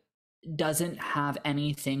movie doesn't have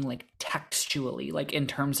anything like textually, like in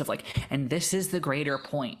terms of like, and this is the greater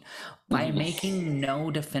point, by making no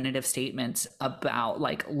definitive statements about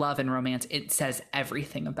like love and romance, it says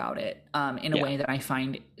everything about it in a way that I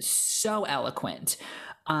find so eloquent,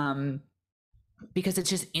 because it's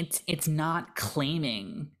just it's not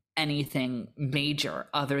claiming anything major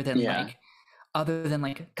other than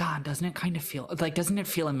like, God, doesn't it kind of feel like, doesn't it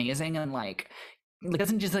feel amazing, and like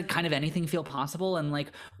doesn't just like kind of anything feel possible, and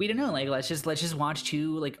like, we don't know, like let's just watch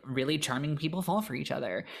two like really charming people fall for each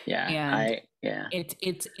other. It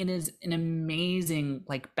is an amazing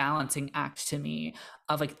like balancing act to me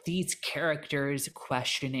of like these characters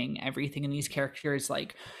questioning everything, and these characters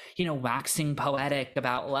like, you know, waxing poetic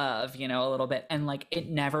about love, you know, a little bit, and like it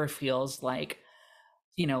never feels like,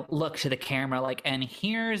 you know, look to the camera like, and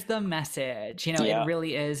here's the message, you know. It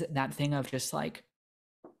really is that thing of just like,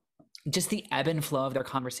 just the ebb and flow of their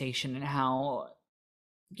conversation, and how,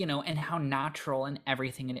 you know, and how natural and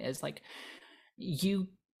everything it is. Like,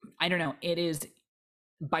 I don't know, it is,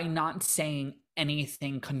 by not saying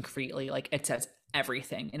anything concretely, like it says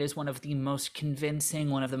everything. It is one of the most convincing,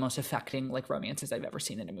 one of the most affecting like romances I've ever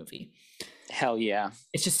seen in a movie. Hell yeah.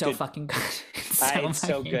 It's just so fucking good. It's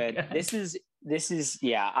so good. This is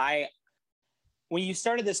when you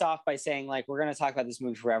started this off by saying like, we're going to talk about this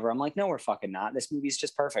movie forever, I'm like, no, we're fucking not. This movie's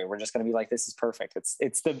just perfect. We're just going to be like, this is perfect.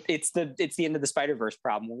 It's the end of the Spider-Verse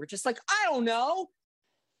problem where we're just like, I don't know.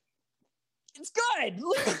 It's good.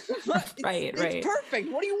 Right. It's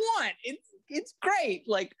perfect. What do you want? It's great.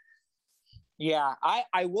 Like, yeah,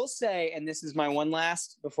 I will say, and this is my one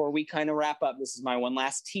last, before we kind of wrap up, this is my one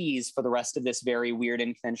last tease for the rest of this very weird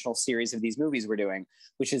and conventional series of these movies we're doing,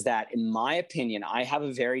 which is that, in my opinion, I have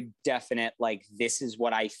a very definite, like, this is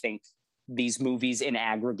what I think these movies in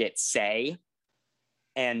aggregate say.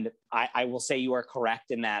 And I will say you are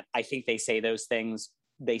correct in that I think they say those things.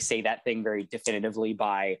 They say that thing very definitively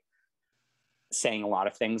by saying a lot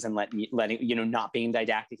of things and letting you know, not being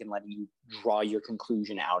didactic and letting you draw your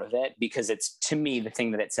conclusion out of it, because it's, to me, the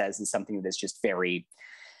thing that it says is something that is just very,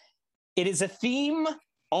 it is a theme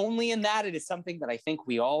only in that it is something that I think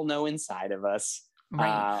we all know inside of us.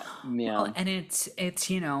 Right. Well, and it's,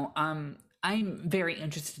 you know, I'm very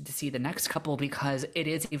interested to see the next couple, because it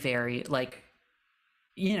is a very like,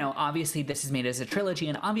 you know, obviously this is made as a trilogy,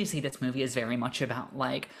 and obviously this movie is very much about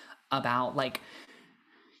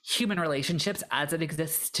human relationships as it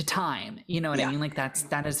exists to time, you know what I mean? Like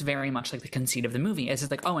that is very much like the conceit of the movie. It's just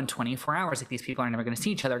like, oh, in 24 hours, like these people are never going to see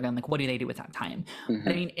each other again. Like, what do they do with that time?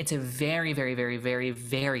 But I mean, it's a very, very, very, very,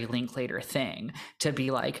 very Linklater thing to be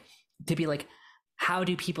like, how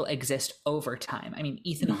do people exist over time? I mean,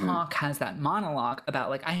 Ethan Hawke has that monologue about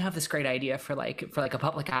like, I have this great idea for like a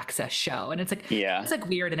public access show, and it's like, it's like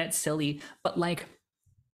weird and it's silly, but like,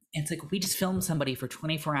 it's like, we just film somebody for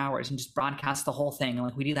 24 hours and just broadcast the whole thing. And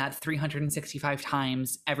like, we do that 365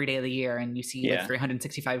 times every day of the year. And you see like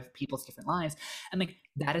 365 people's different lives. And like,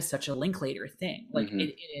 that is such a Linklater thing. Like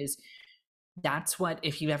it is, that's what,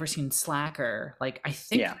 if you've ever seen Slacker, like I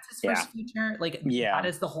think that's his first feature. Like that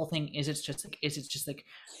is the whole thing. Is it's just like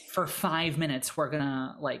for 5 minutes, we're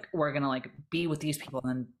gonna be with these people, and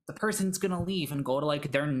then the person's gonna leave and go to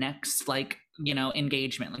like their next like, you know,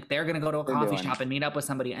 engagement. Like they're gonna go to a coffee shop and meet up with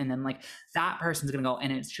somebody, and then like that person's gonna go,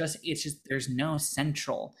 and it's just there's no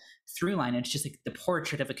central through line. It's just like the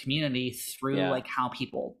portrait of a community through like how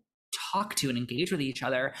people talk to and engage with each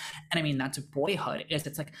other. And I mean, that's Boyhood.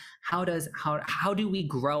 It's like, how do we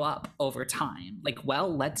grow up over time? Like,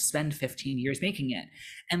 well, let's spend 15 years making it.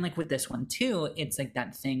 And like with this one too, it's like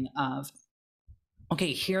that thing of,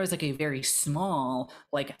 okay, here's like a very small,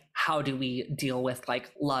 like, how do we deal with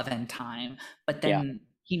like love and time? But then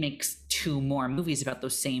he makes 2 more movies about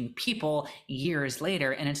those same people years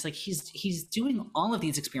later, and it's like he's doing all of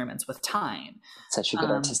these experiments with time. Such a good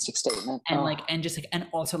artistic statement. And like, and just like, and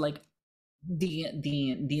also like the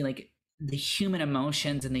like the human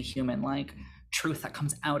emotions and the human like truth that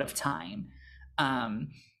comes out of time.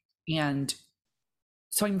 And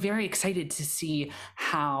so I'm very excited to see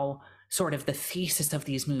how sort of the thesis of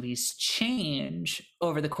these movies change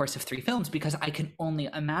over the course of 3 films, because I can only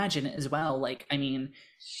imagine as well, like, I mean,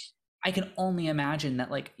 I can only imagine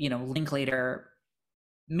that, like, you know, Linklater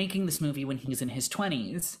making this movie when he's in his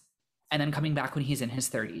 20s, and then coming back when he's in his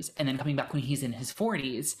 30s, and then coming back when he's in his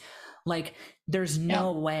 40s. Like, there's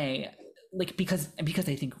no way, like, because I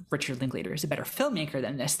think Richard Linklater is a better filmmaker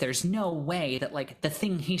than this, there's no way that, like, the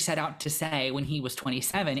thing he set out to say when he was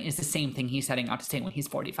 27 is the same thing he's setting out to say when he's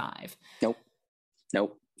 45.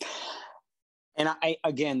 Nope. And I,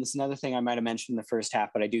 again, this is another thing I might have mentioned in the first half,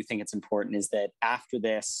 but I do think it's important, is that after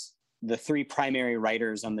this, the three primary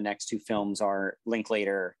writers on the next two films are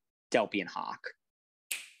Linklater, Delpy, and Hawk.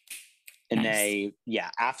 And nice.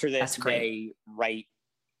 After this, they write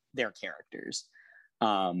their characters.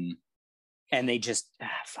 And they just,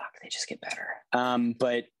 they just get better.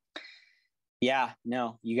 But yeah,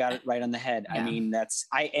 no, you got it right on the head. Yeah. I mean,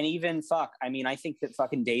 I think that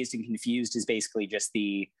fucking Dazed and Confused is basically just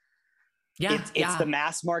it's the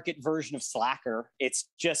mass market version of Slacker. It's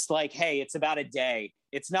just like, hey, it's about a day.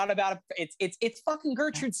 It's not about it's fucking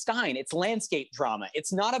Gertrude Stein. It's landscape drama.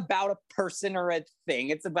 It's not about a person or a thing.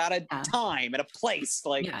 It's about a time and a place.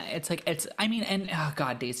 Like, and oh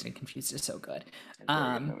god, Dazed and Confused is so good.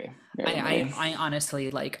 I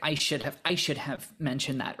honestly, like, I should have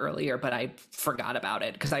mentioned that earlier, but I forgot about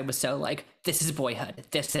it because I was so like, this is Boyhood.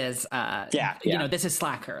 This is this is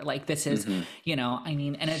Slacker. Like, this is and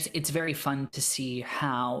it's very fun to see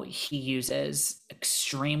how he uses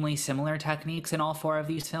extremely similar techniques in all four of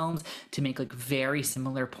these films to make like very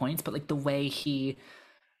similar points, but like the way he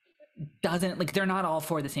doesn't, like, they're not all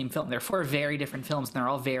for the same film. They're for very different films and they're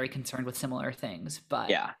all very concerned with similar things.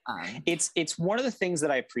 But it's one of the things that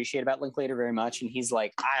I appreciate about Linklater very much. And he's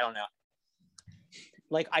like, I don't know,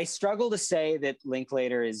 like, I struggle to say that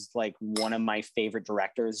Linklater is like one of my favorite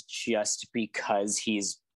directors just because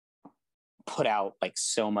he's put out like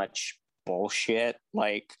so much bullshit.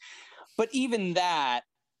 Like, but even that,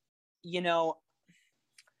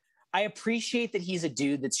 I appreciate that he's a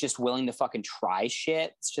dude that's just willing to fucking try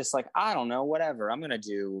shit. It's just like, I don't know, whatever. I'm going to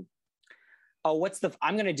do,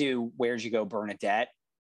 Where'd You Go, Bernadette?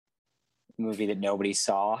 Movie that nobody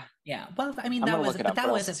saw. Yeah. Well, I mean, that was him. But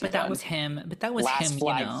that was Last him,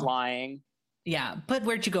 Flag Flying. Yeah. But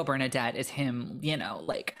Where'd You Go, Bernadette is him,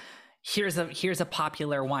 like, here's a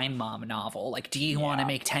popular wine mom novel. Like, do you want to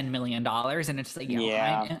make $10 million? And it's like,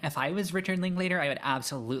 if I was Richard Linklater, I would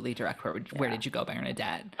absolutely direct Where Did You Go,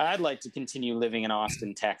 Bernadette? I'd like to continue living in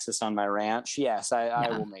Austin, Texas on my ranch. Yes, I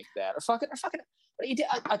will make that. Or fucking you did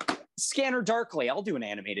a Scanner Darkly. I'll do an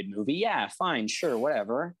animated movie. Yeah, fine, sure,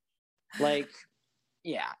 whatever. Like,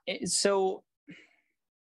 so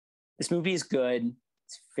this movie is good.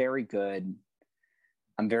 It's very good.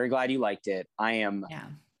 I'm very glad you liked it. I am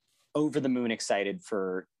over the moon excited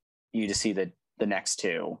for you to see the next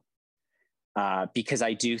two, because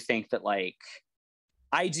I do think that, like,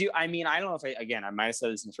 I don't know if I might have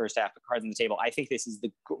said this in the first half, but Cards on the Table, I think this is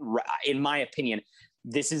in my opinion,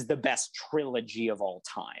 this is the best trilogy of all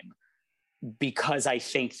time, because I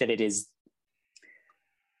think that it is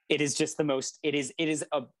just the most, it is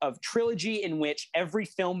a trilogy in which every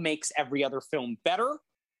film makes every other film better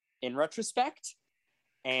in retrospect.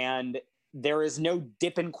 And there is no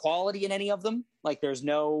dip in quality in any of them. Like, there's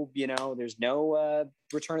no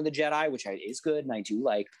Return of the Jedi, which is good and I do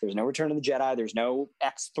like. There's no Return of the Jedi. There's no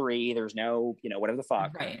X3. There's no, whatever the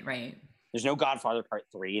fuck. Right. There's no Godfather Part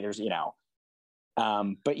 3. There's,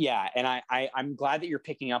 but yeah. And I'm glad that you're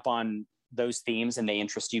picking up on those themes and they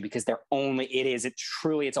interest you, because it's only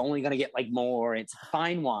going to get like more. It's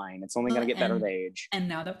fine wine. It's only going to get better with age. And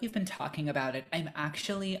now that we've been talking about it,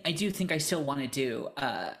 I do think I still want to do,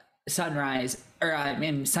 Sunrise or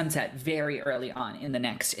Sunset very early on in the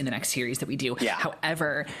next series that we do. Yeah.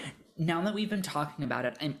 However, now that we've been talking about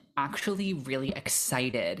it, I'm actually really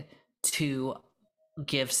excited to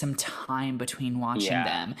give some time between watching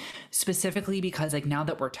them, specifically because, like, now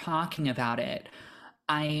that we're talking about it,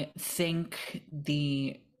 I think and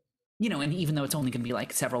even though it's only going to be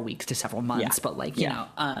like several weeks to several months, but like,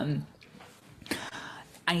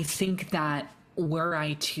 I think that were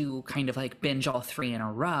I to kind of like binge all three in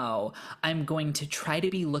a row, I'm going to try to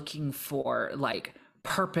be looking for like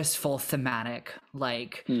purposeful thematic,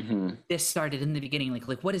 like this started in the beginning,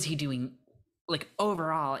 like what is he doing like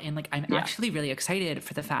overall? And like, I'm actually really excited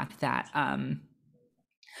for the fact that,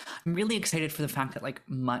 like,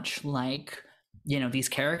 much like, these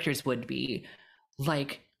characters would be,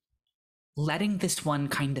 like, letting this one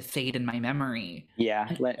kind of fade in my memory.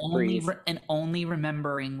 And only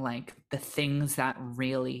remembering like the things that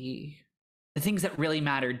really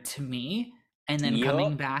mattered to me, and then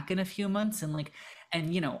coming back in a few months and like,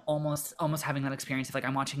 and almost having that experience of like,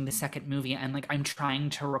 I'm watching the second movie and like I'm trying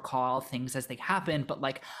to recall things as they happen, but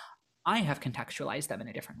like I have contextualized them in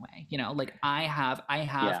a different way. Like I have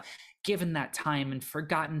given that time and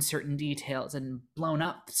forgotten certain details and blown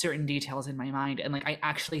up certain details in my mind. And like, I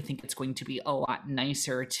actually think it's going to be a lot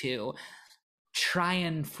nicer to try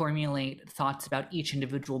and formulate thoughts about each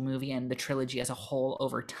individual movie and the trilogy as a whole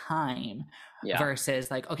over time, versus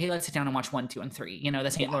like, okay, let's sit down and watch 1, 2, and 3.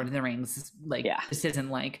 This ain't Lord of the Rings. Like, this isn't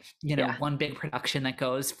like, one big production that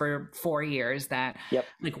goes for 4 years that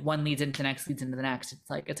like one leads into the next. It's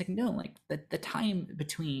like, no, like the time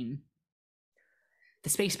between the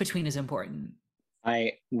space between is important.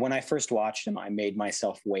 When I first watched him, I made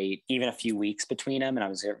myself wait even a few weeks between them, and I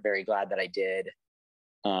was very glad that I did.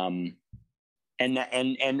 And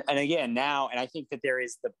again now, and I think that there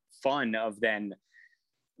is the fun of then,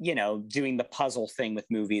 you know, doing the puzzle thing with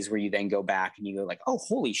movies where you then go back and you go like, oh,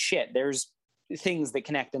 holy shit, there's things that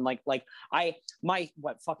connect. And like my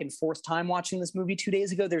fucking fourth time watching this movie 2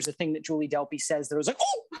 days ago, there's a thing that Julie Delpy says that I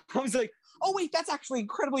was like, oh wait, that's actually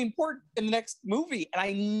incredibly important in the next movie. And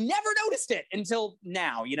I never noticed it until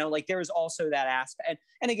now, you know, like there is also that aspect.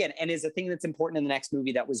 And again, and is a thing that's important in the next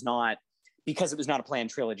movie that was not, because it was not a planned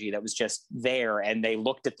trilogy, that was just there. And they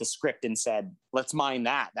looked at the script and said, let's mine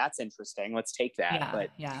that. That's interesting. Let's take that.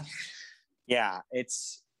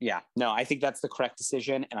 I think that's the correct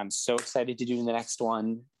decision. And I'm so excited to do the next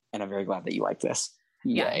one. And I'm very glad that you like this.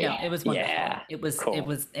 It was wonderful. Yeah, it was cool.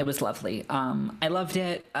 It was lovely. I loved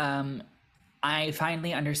it. I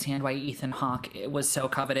finally understand why Ethan Hawke was so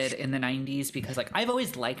coveted in the 90s, because like I've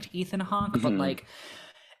always liked Ethan Hawke, but like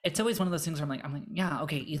it's always one of those things where I'm like, yeah,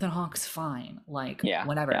 okay, Ethan Hawke's fine, like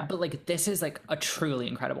whatever. Yeah. But like this is like a truly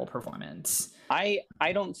incredible performance. I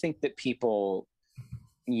don't think that people.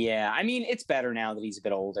 Yeah, I mean, it's better now that he's a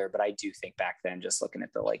bit older, but I do think back then, just looking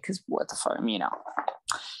at the like, because what the fuck, you know,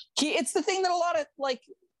 it's the thing that a lot of like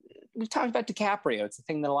we've talked about DiCaprio. It's the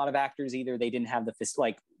thing that a lot of actors either they didn't have the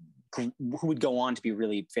like who would go on to be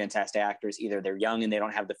really fantastic actors. Either they're young and they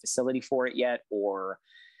don't have the facility for it yet, or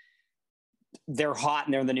they're hot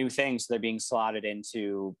and they're the new thing, so they're being slotted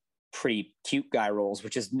into pretty cute guy roles,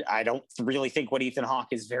 which is, I don't really think what Ethan Hawke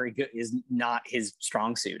is very good, is not his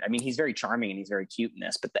strong suit. I mean, he's very charming and he's very cute in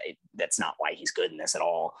this, but that's not why he's good in this at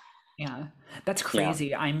all. Yeah, that's crazy.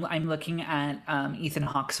 Yeah. I'm looking at Ethan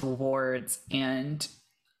Hawke's awards, and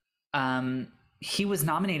he was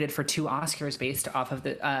nominated for 2 Oscars based off of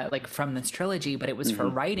the like from this trilogy, but it was for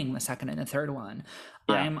writing the second and the third one.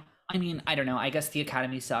 Yeah. I mean, I don't know. I guess the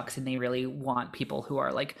Academy sucks, and they really want people who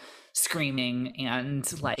are like screaming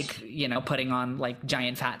and like, you know, putting on like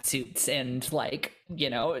giant fat suits and like, you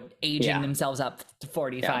know, aging themselves up to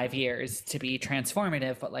 45 years to be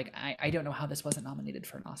transformative. But like, I don't know how this wasn't nominated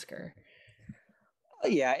for an Oscar.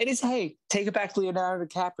 Yeah, it is. Hey, take it back to Leonardo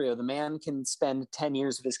DiCaprio. The man can spend 10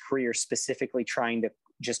 years of his career specifically trying to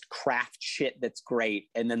just craft shit that's great,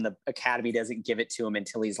 and then the Academy doesn't give it to him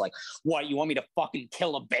until he's like, what, you want me to fucking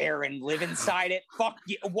kill a bear and live inside it? Fuck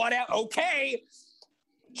you, whatever. Okay,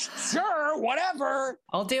 sure, whatever,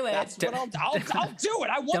 I'll do it. That's what I'll do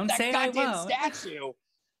it. I want that goddamn statue.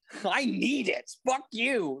 I need it. Fuck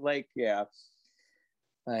you. Like, yeah.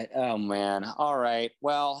 But oh man. All right,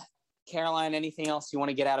 well, Caroline, anything else you want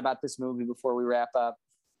to get out about this movie before we wrap up?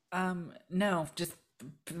 No, just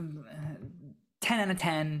 10 out of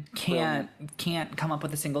 10. Can't come up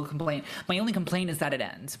with a single complaint. My only complaint is that it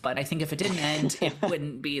ends, but I think if it didn't end, it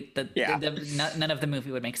wouldn't be none of the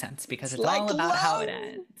movie would make sense, because it's like all about how it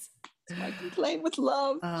ends. It's my complaint with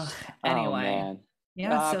love. Anyway.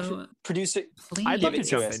 Yeah, so producer, I'd love to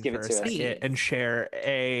jump in for a second and share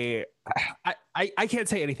I can't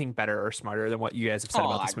say anything better or smarter than what you guys have said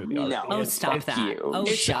about this movie already. No, stop that. Oh,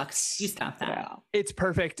 shucks. You stop that. Yeah. It's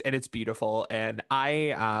perfect and it's beautiful. And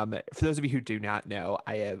I, for those of you who do not know,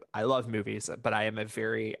 I love movies, but I am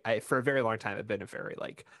for a very long time, I've been a very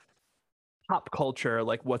like pop culture,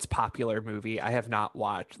 like what's popular movie. I have not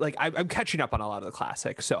watched, like I'm catching up on a lot of the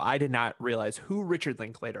classics. So I did not realize who Richard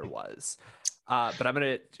Linklater was. But I'm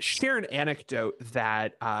going to share an anecdote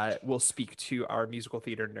that will speak to our musical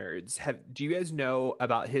theater nerds. Do you guys know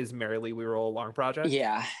about his Merrily We Roll Along project?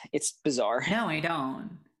 Yeah, it's bizarre. No, I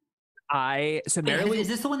don't. Is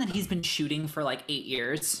this the one that he's been shooting for like 8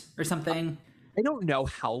 years or something? I don't know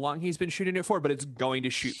how long he's been shooting it for, but it's going to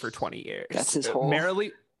shoot for 20 years. That's his whole...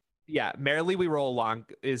 Merrily We Roll Along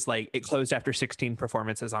is like, it closed after 16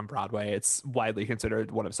 performances on Broadway. It's widely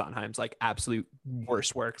considered one of Sondheim's like absolute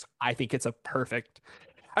worst works. I think it's I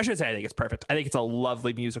shouldn't say I think it's perfect. I think it's a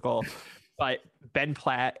lovely musical, but Ben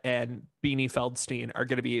Platt and Beanie Feldstein are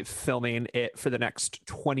going to be filming it for the next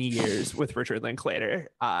 20 years with Richard Linklater.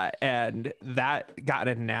 And that got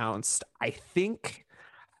announced, I think.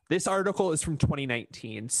 This article is from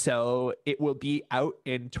 2019, so it will be out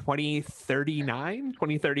in 2039,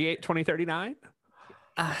 2038, 2039.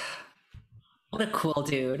 What a cool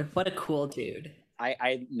dude.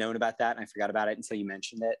 I'd known about that, and I forgot about it until you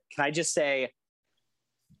mentioned it. Can I just say,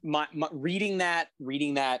 my reading that,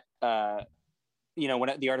 you know,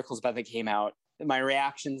 when the articles about that came out, my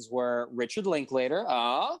reactions were Richard Linklater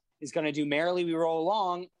is going to do Merrily We Roll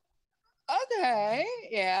Along. Okay,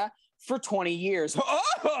 yeah. For 20 years.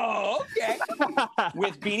 Oh, okay.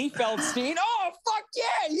 With Beanie Feldstein. Oh, fuck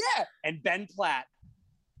yeah. And Ben Platt.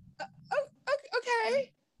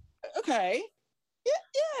 Okay.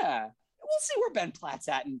 Yeah. We'll see where Ben Platt's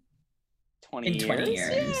at in 20 years. 20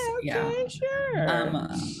 years. Okay, sure.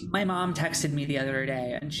 My mom texted me the other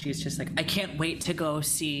day, and she's just like, "I can't wait to go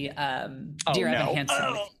see Dear Evan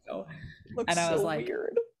Hansen with you." Looks And I was so like,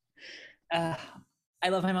 weird. I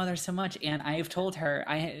love my mother so much, and I've told her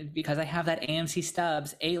because I have that AMC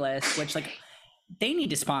Stubs A-list, which like they need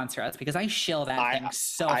to sponsor us because I shill that thing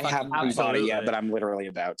so I fucking haven't much. bought it yet, but I'm literally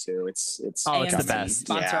about to. It's it's AMC, the best.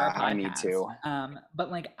 Sponsor our podcast. I need to.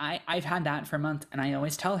 But like I've had that for months, and I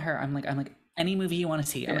always tell her, I'm like any movie you want to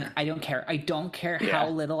see. I'm like, I don't care. I don't care how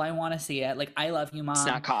little I want to see it. Like, I love you, Mom. It's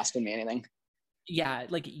not costing me anything. Yeah,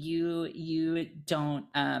 like you don't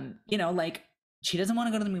like she doesn't want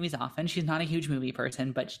to go to the movies often. She's not a huge movie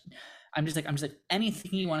person, but I'm just like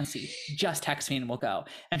anything you want to see, just text me and we'll go.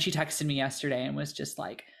 And she texted me yesterday and was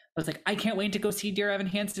like, I can't wait to go see Dear Evan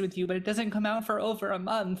Hansen with you, but it doesn't come out for over a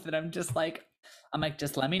month. And I'm like,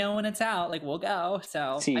 just let me know when it's out. Like, we'll go.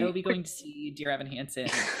 So I will be going to see Dear Evan Hansen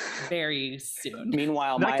very soon.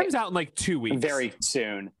 Meanwhile, that comes out in like 2 weeks. Very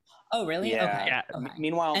soon. Oh, really? Yeah. Okay.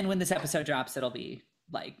 Meanwhile, and when this episode drops, it'll be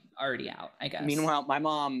like already out, I guess. Meanwhile, my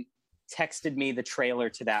mom texted me the trailer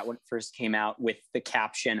to that when it first came out with the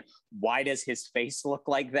caption, "Why does his face look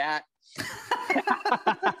like that?"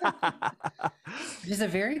 It's a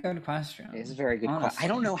very good question. It's a very good question. I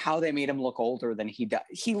don't know how they made him look older than he does.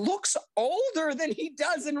 He looks older than he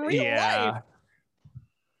does in real life.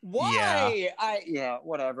 Why?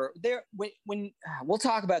 Whatever. When we'll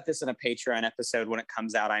talk about this in a Patreon episode when it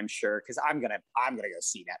comes out, I'm sure, because I'm gonna go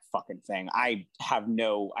see that fucking thing. I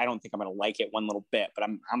don't think I'm gonna like it one little bit, but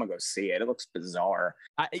I'm gonna go see it. It looks bizarre.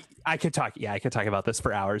 I could talk about this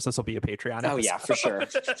for hours. This will be a Patreon episode. Oh yeah, for sure.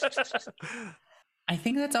 I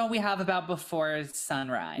think that's all we have about Before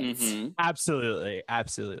Sunrise. Mm-hmm. Absolutely.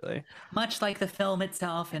 Much like the film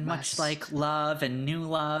itself, and much like love and new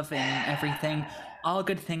love and everything, all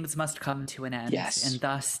good things must come to an end. Yes. And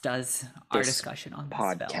thus does our discussion on this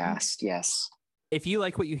podcast. Film. Yes. If you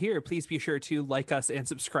like what you hear, please be sure to like us and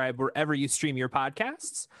subscribe wherever you stream your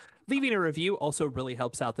podcasts. Leaving a review also really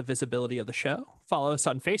helps out the visibility of the show. Follow us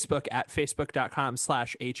on Facebook at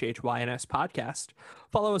facebook.com/HHYNS podcast.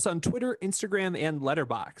 Follow us on Twitter, Instagram, and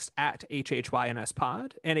Letterboxd at HHYNS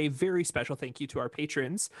pod. And a very special thank you to our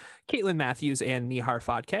patrons, Caitlin Matthews and Nihar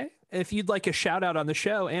Fadke. If you'd like a shout out on the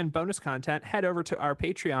show and bonus content, head over to our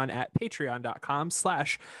Patreon at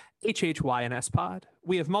patreon.com/HHYNS pod.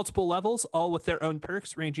 We have multiple levels, all with their own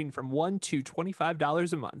perks ranging from $1 to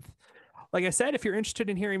 $25 a month. Like I said, if you're interested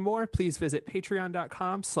in hearing more, please visit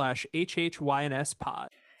patreon.com/HHYNS pod.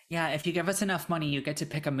 Yeah, if you give us enough money, you get to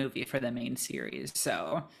pick a movie for the main series.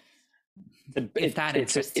 So if that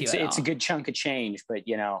interests you at all. It's a good chunk of change, but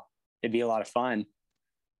it'd be a lot of fun.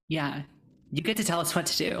 Yeah, you get to tell us what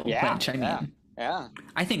to do. Yeah, which I mean,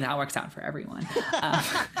 I think that works out for everyone.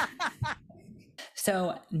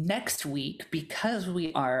 So next week, because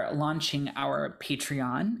we are launching our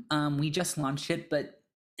Patreon, we just launched it, but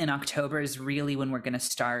in October is really when we're going to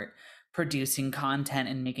start producing content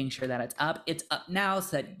and making sure that it's up. It's up now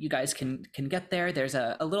so that you guys can get there. There's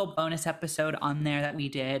a little bonus episode on there that we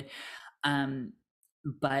did.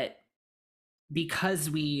 But because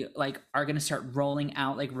we are going to start rolling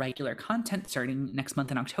out regular content starting next month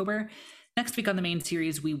in October, next week on the main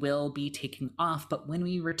series, we will be taking off. But when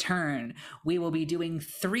we return, we will be doing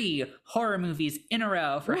 3 horror movies in a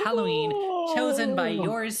row for Halloween, chosen by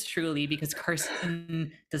yours truly, because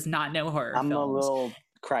Carson does not know horror films. I'm a little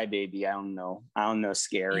crybaby. I don't know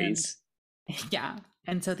scaries.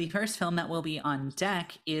 And so the first film that will be on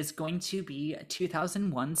deck is going to be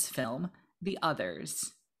 2001's film, The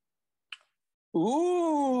Others.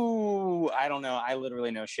 Ooh, I don't know. I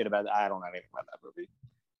literally know shit about that. I don't know anything about that movie.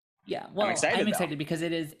 Yeah, well, I'm excited because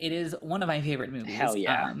it is one of my favorite movies. Hell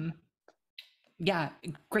yeah.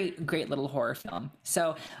 Great little horror film.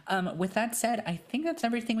 So with that said, I think that's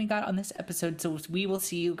everything we got on this episode. So we will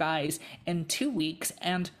see you guys in 2 weeks,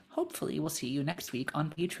 and hopefully we'll see you next week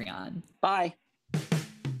on Patreon. Bye.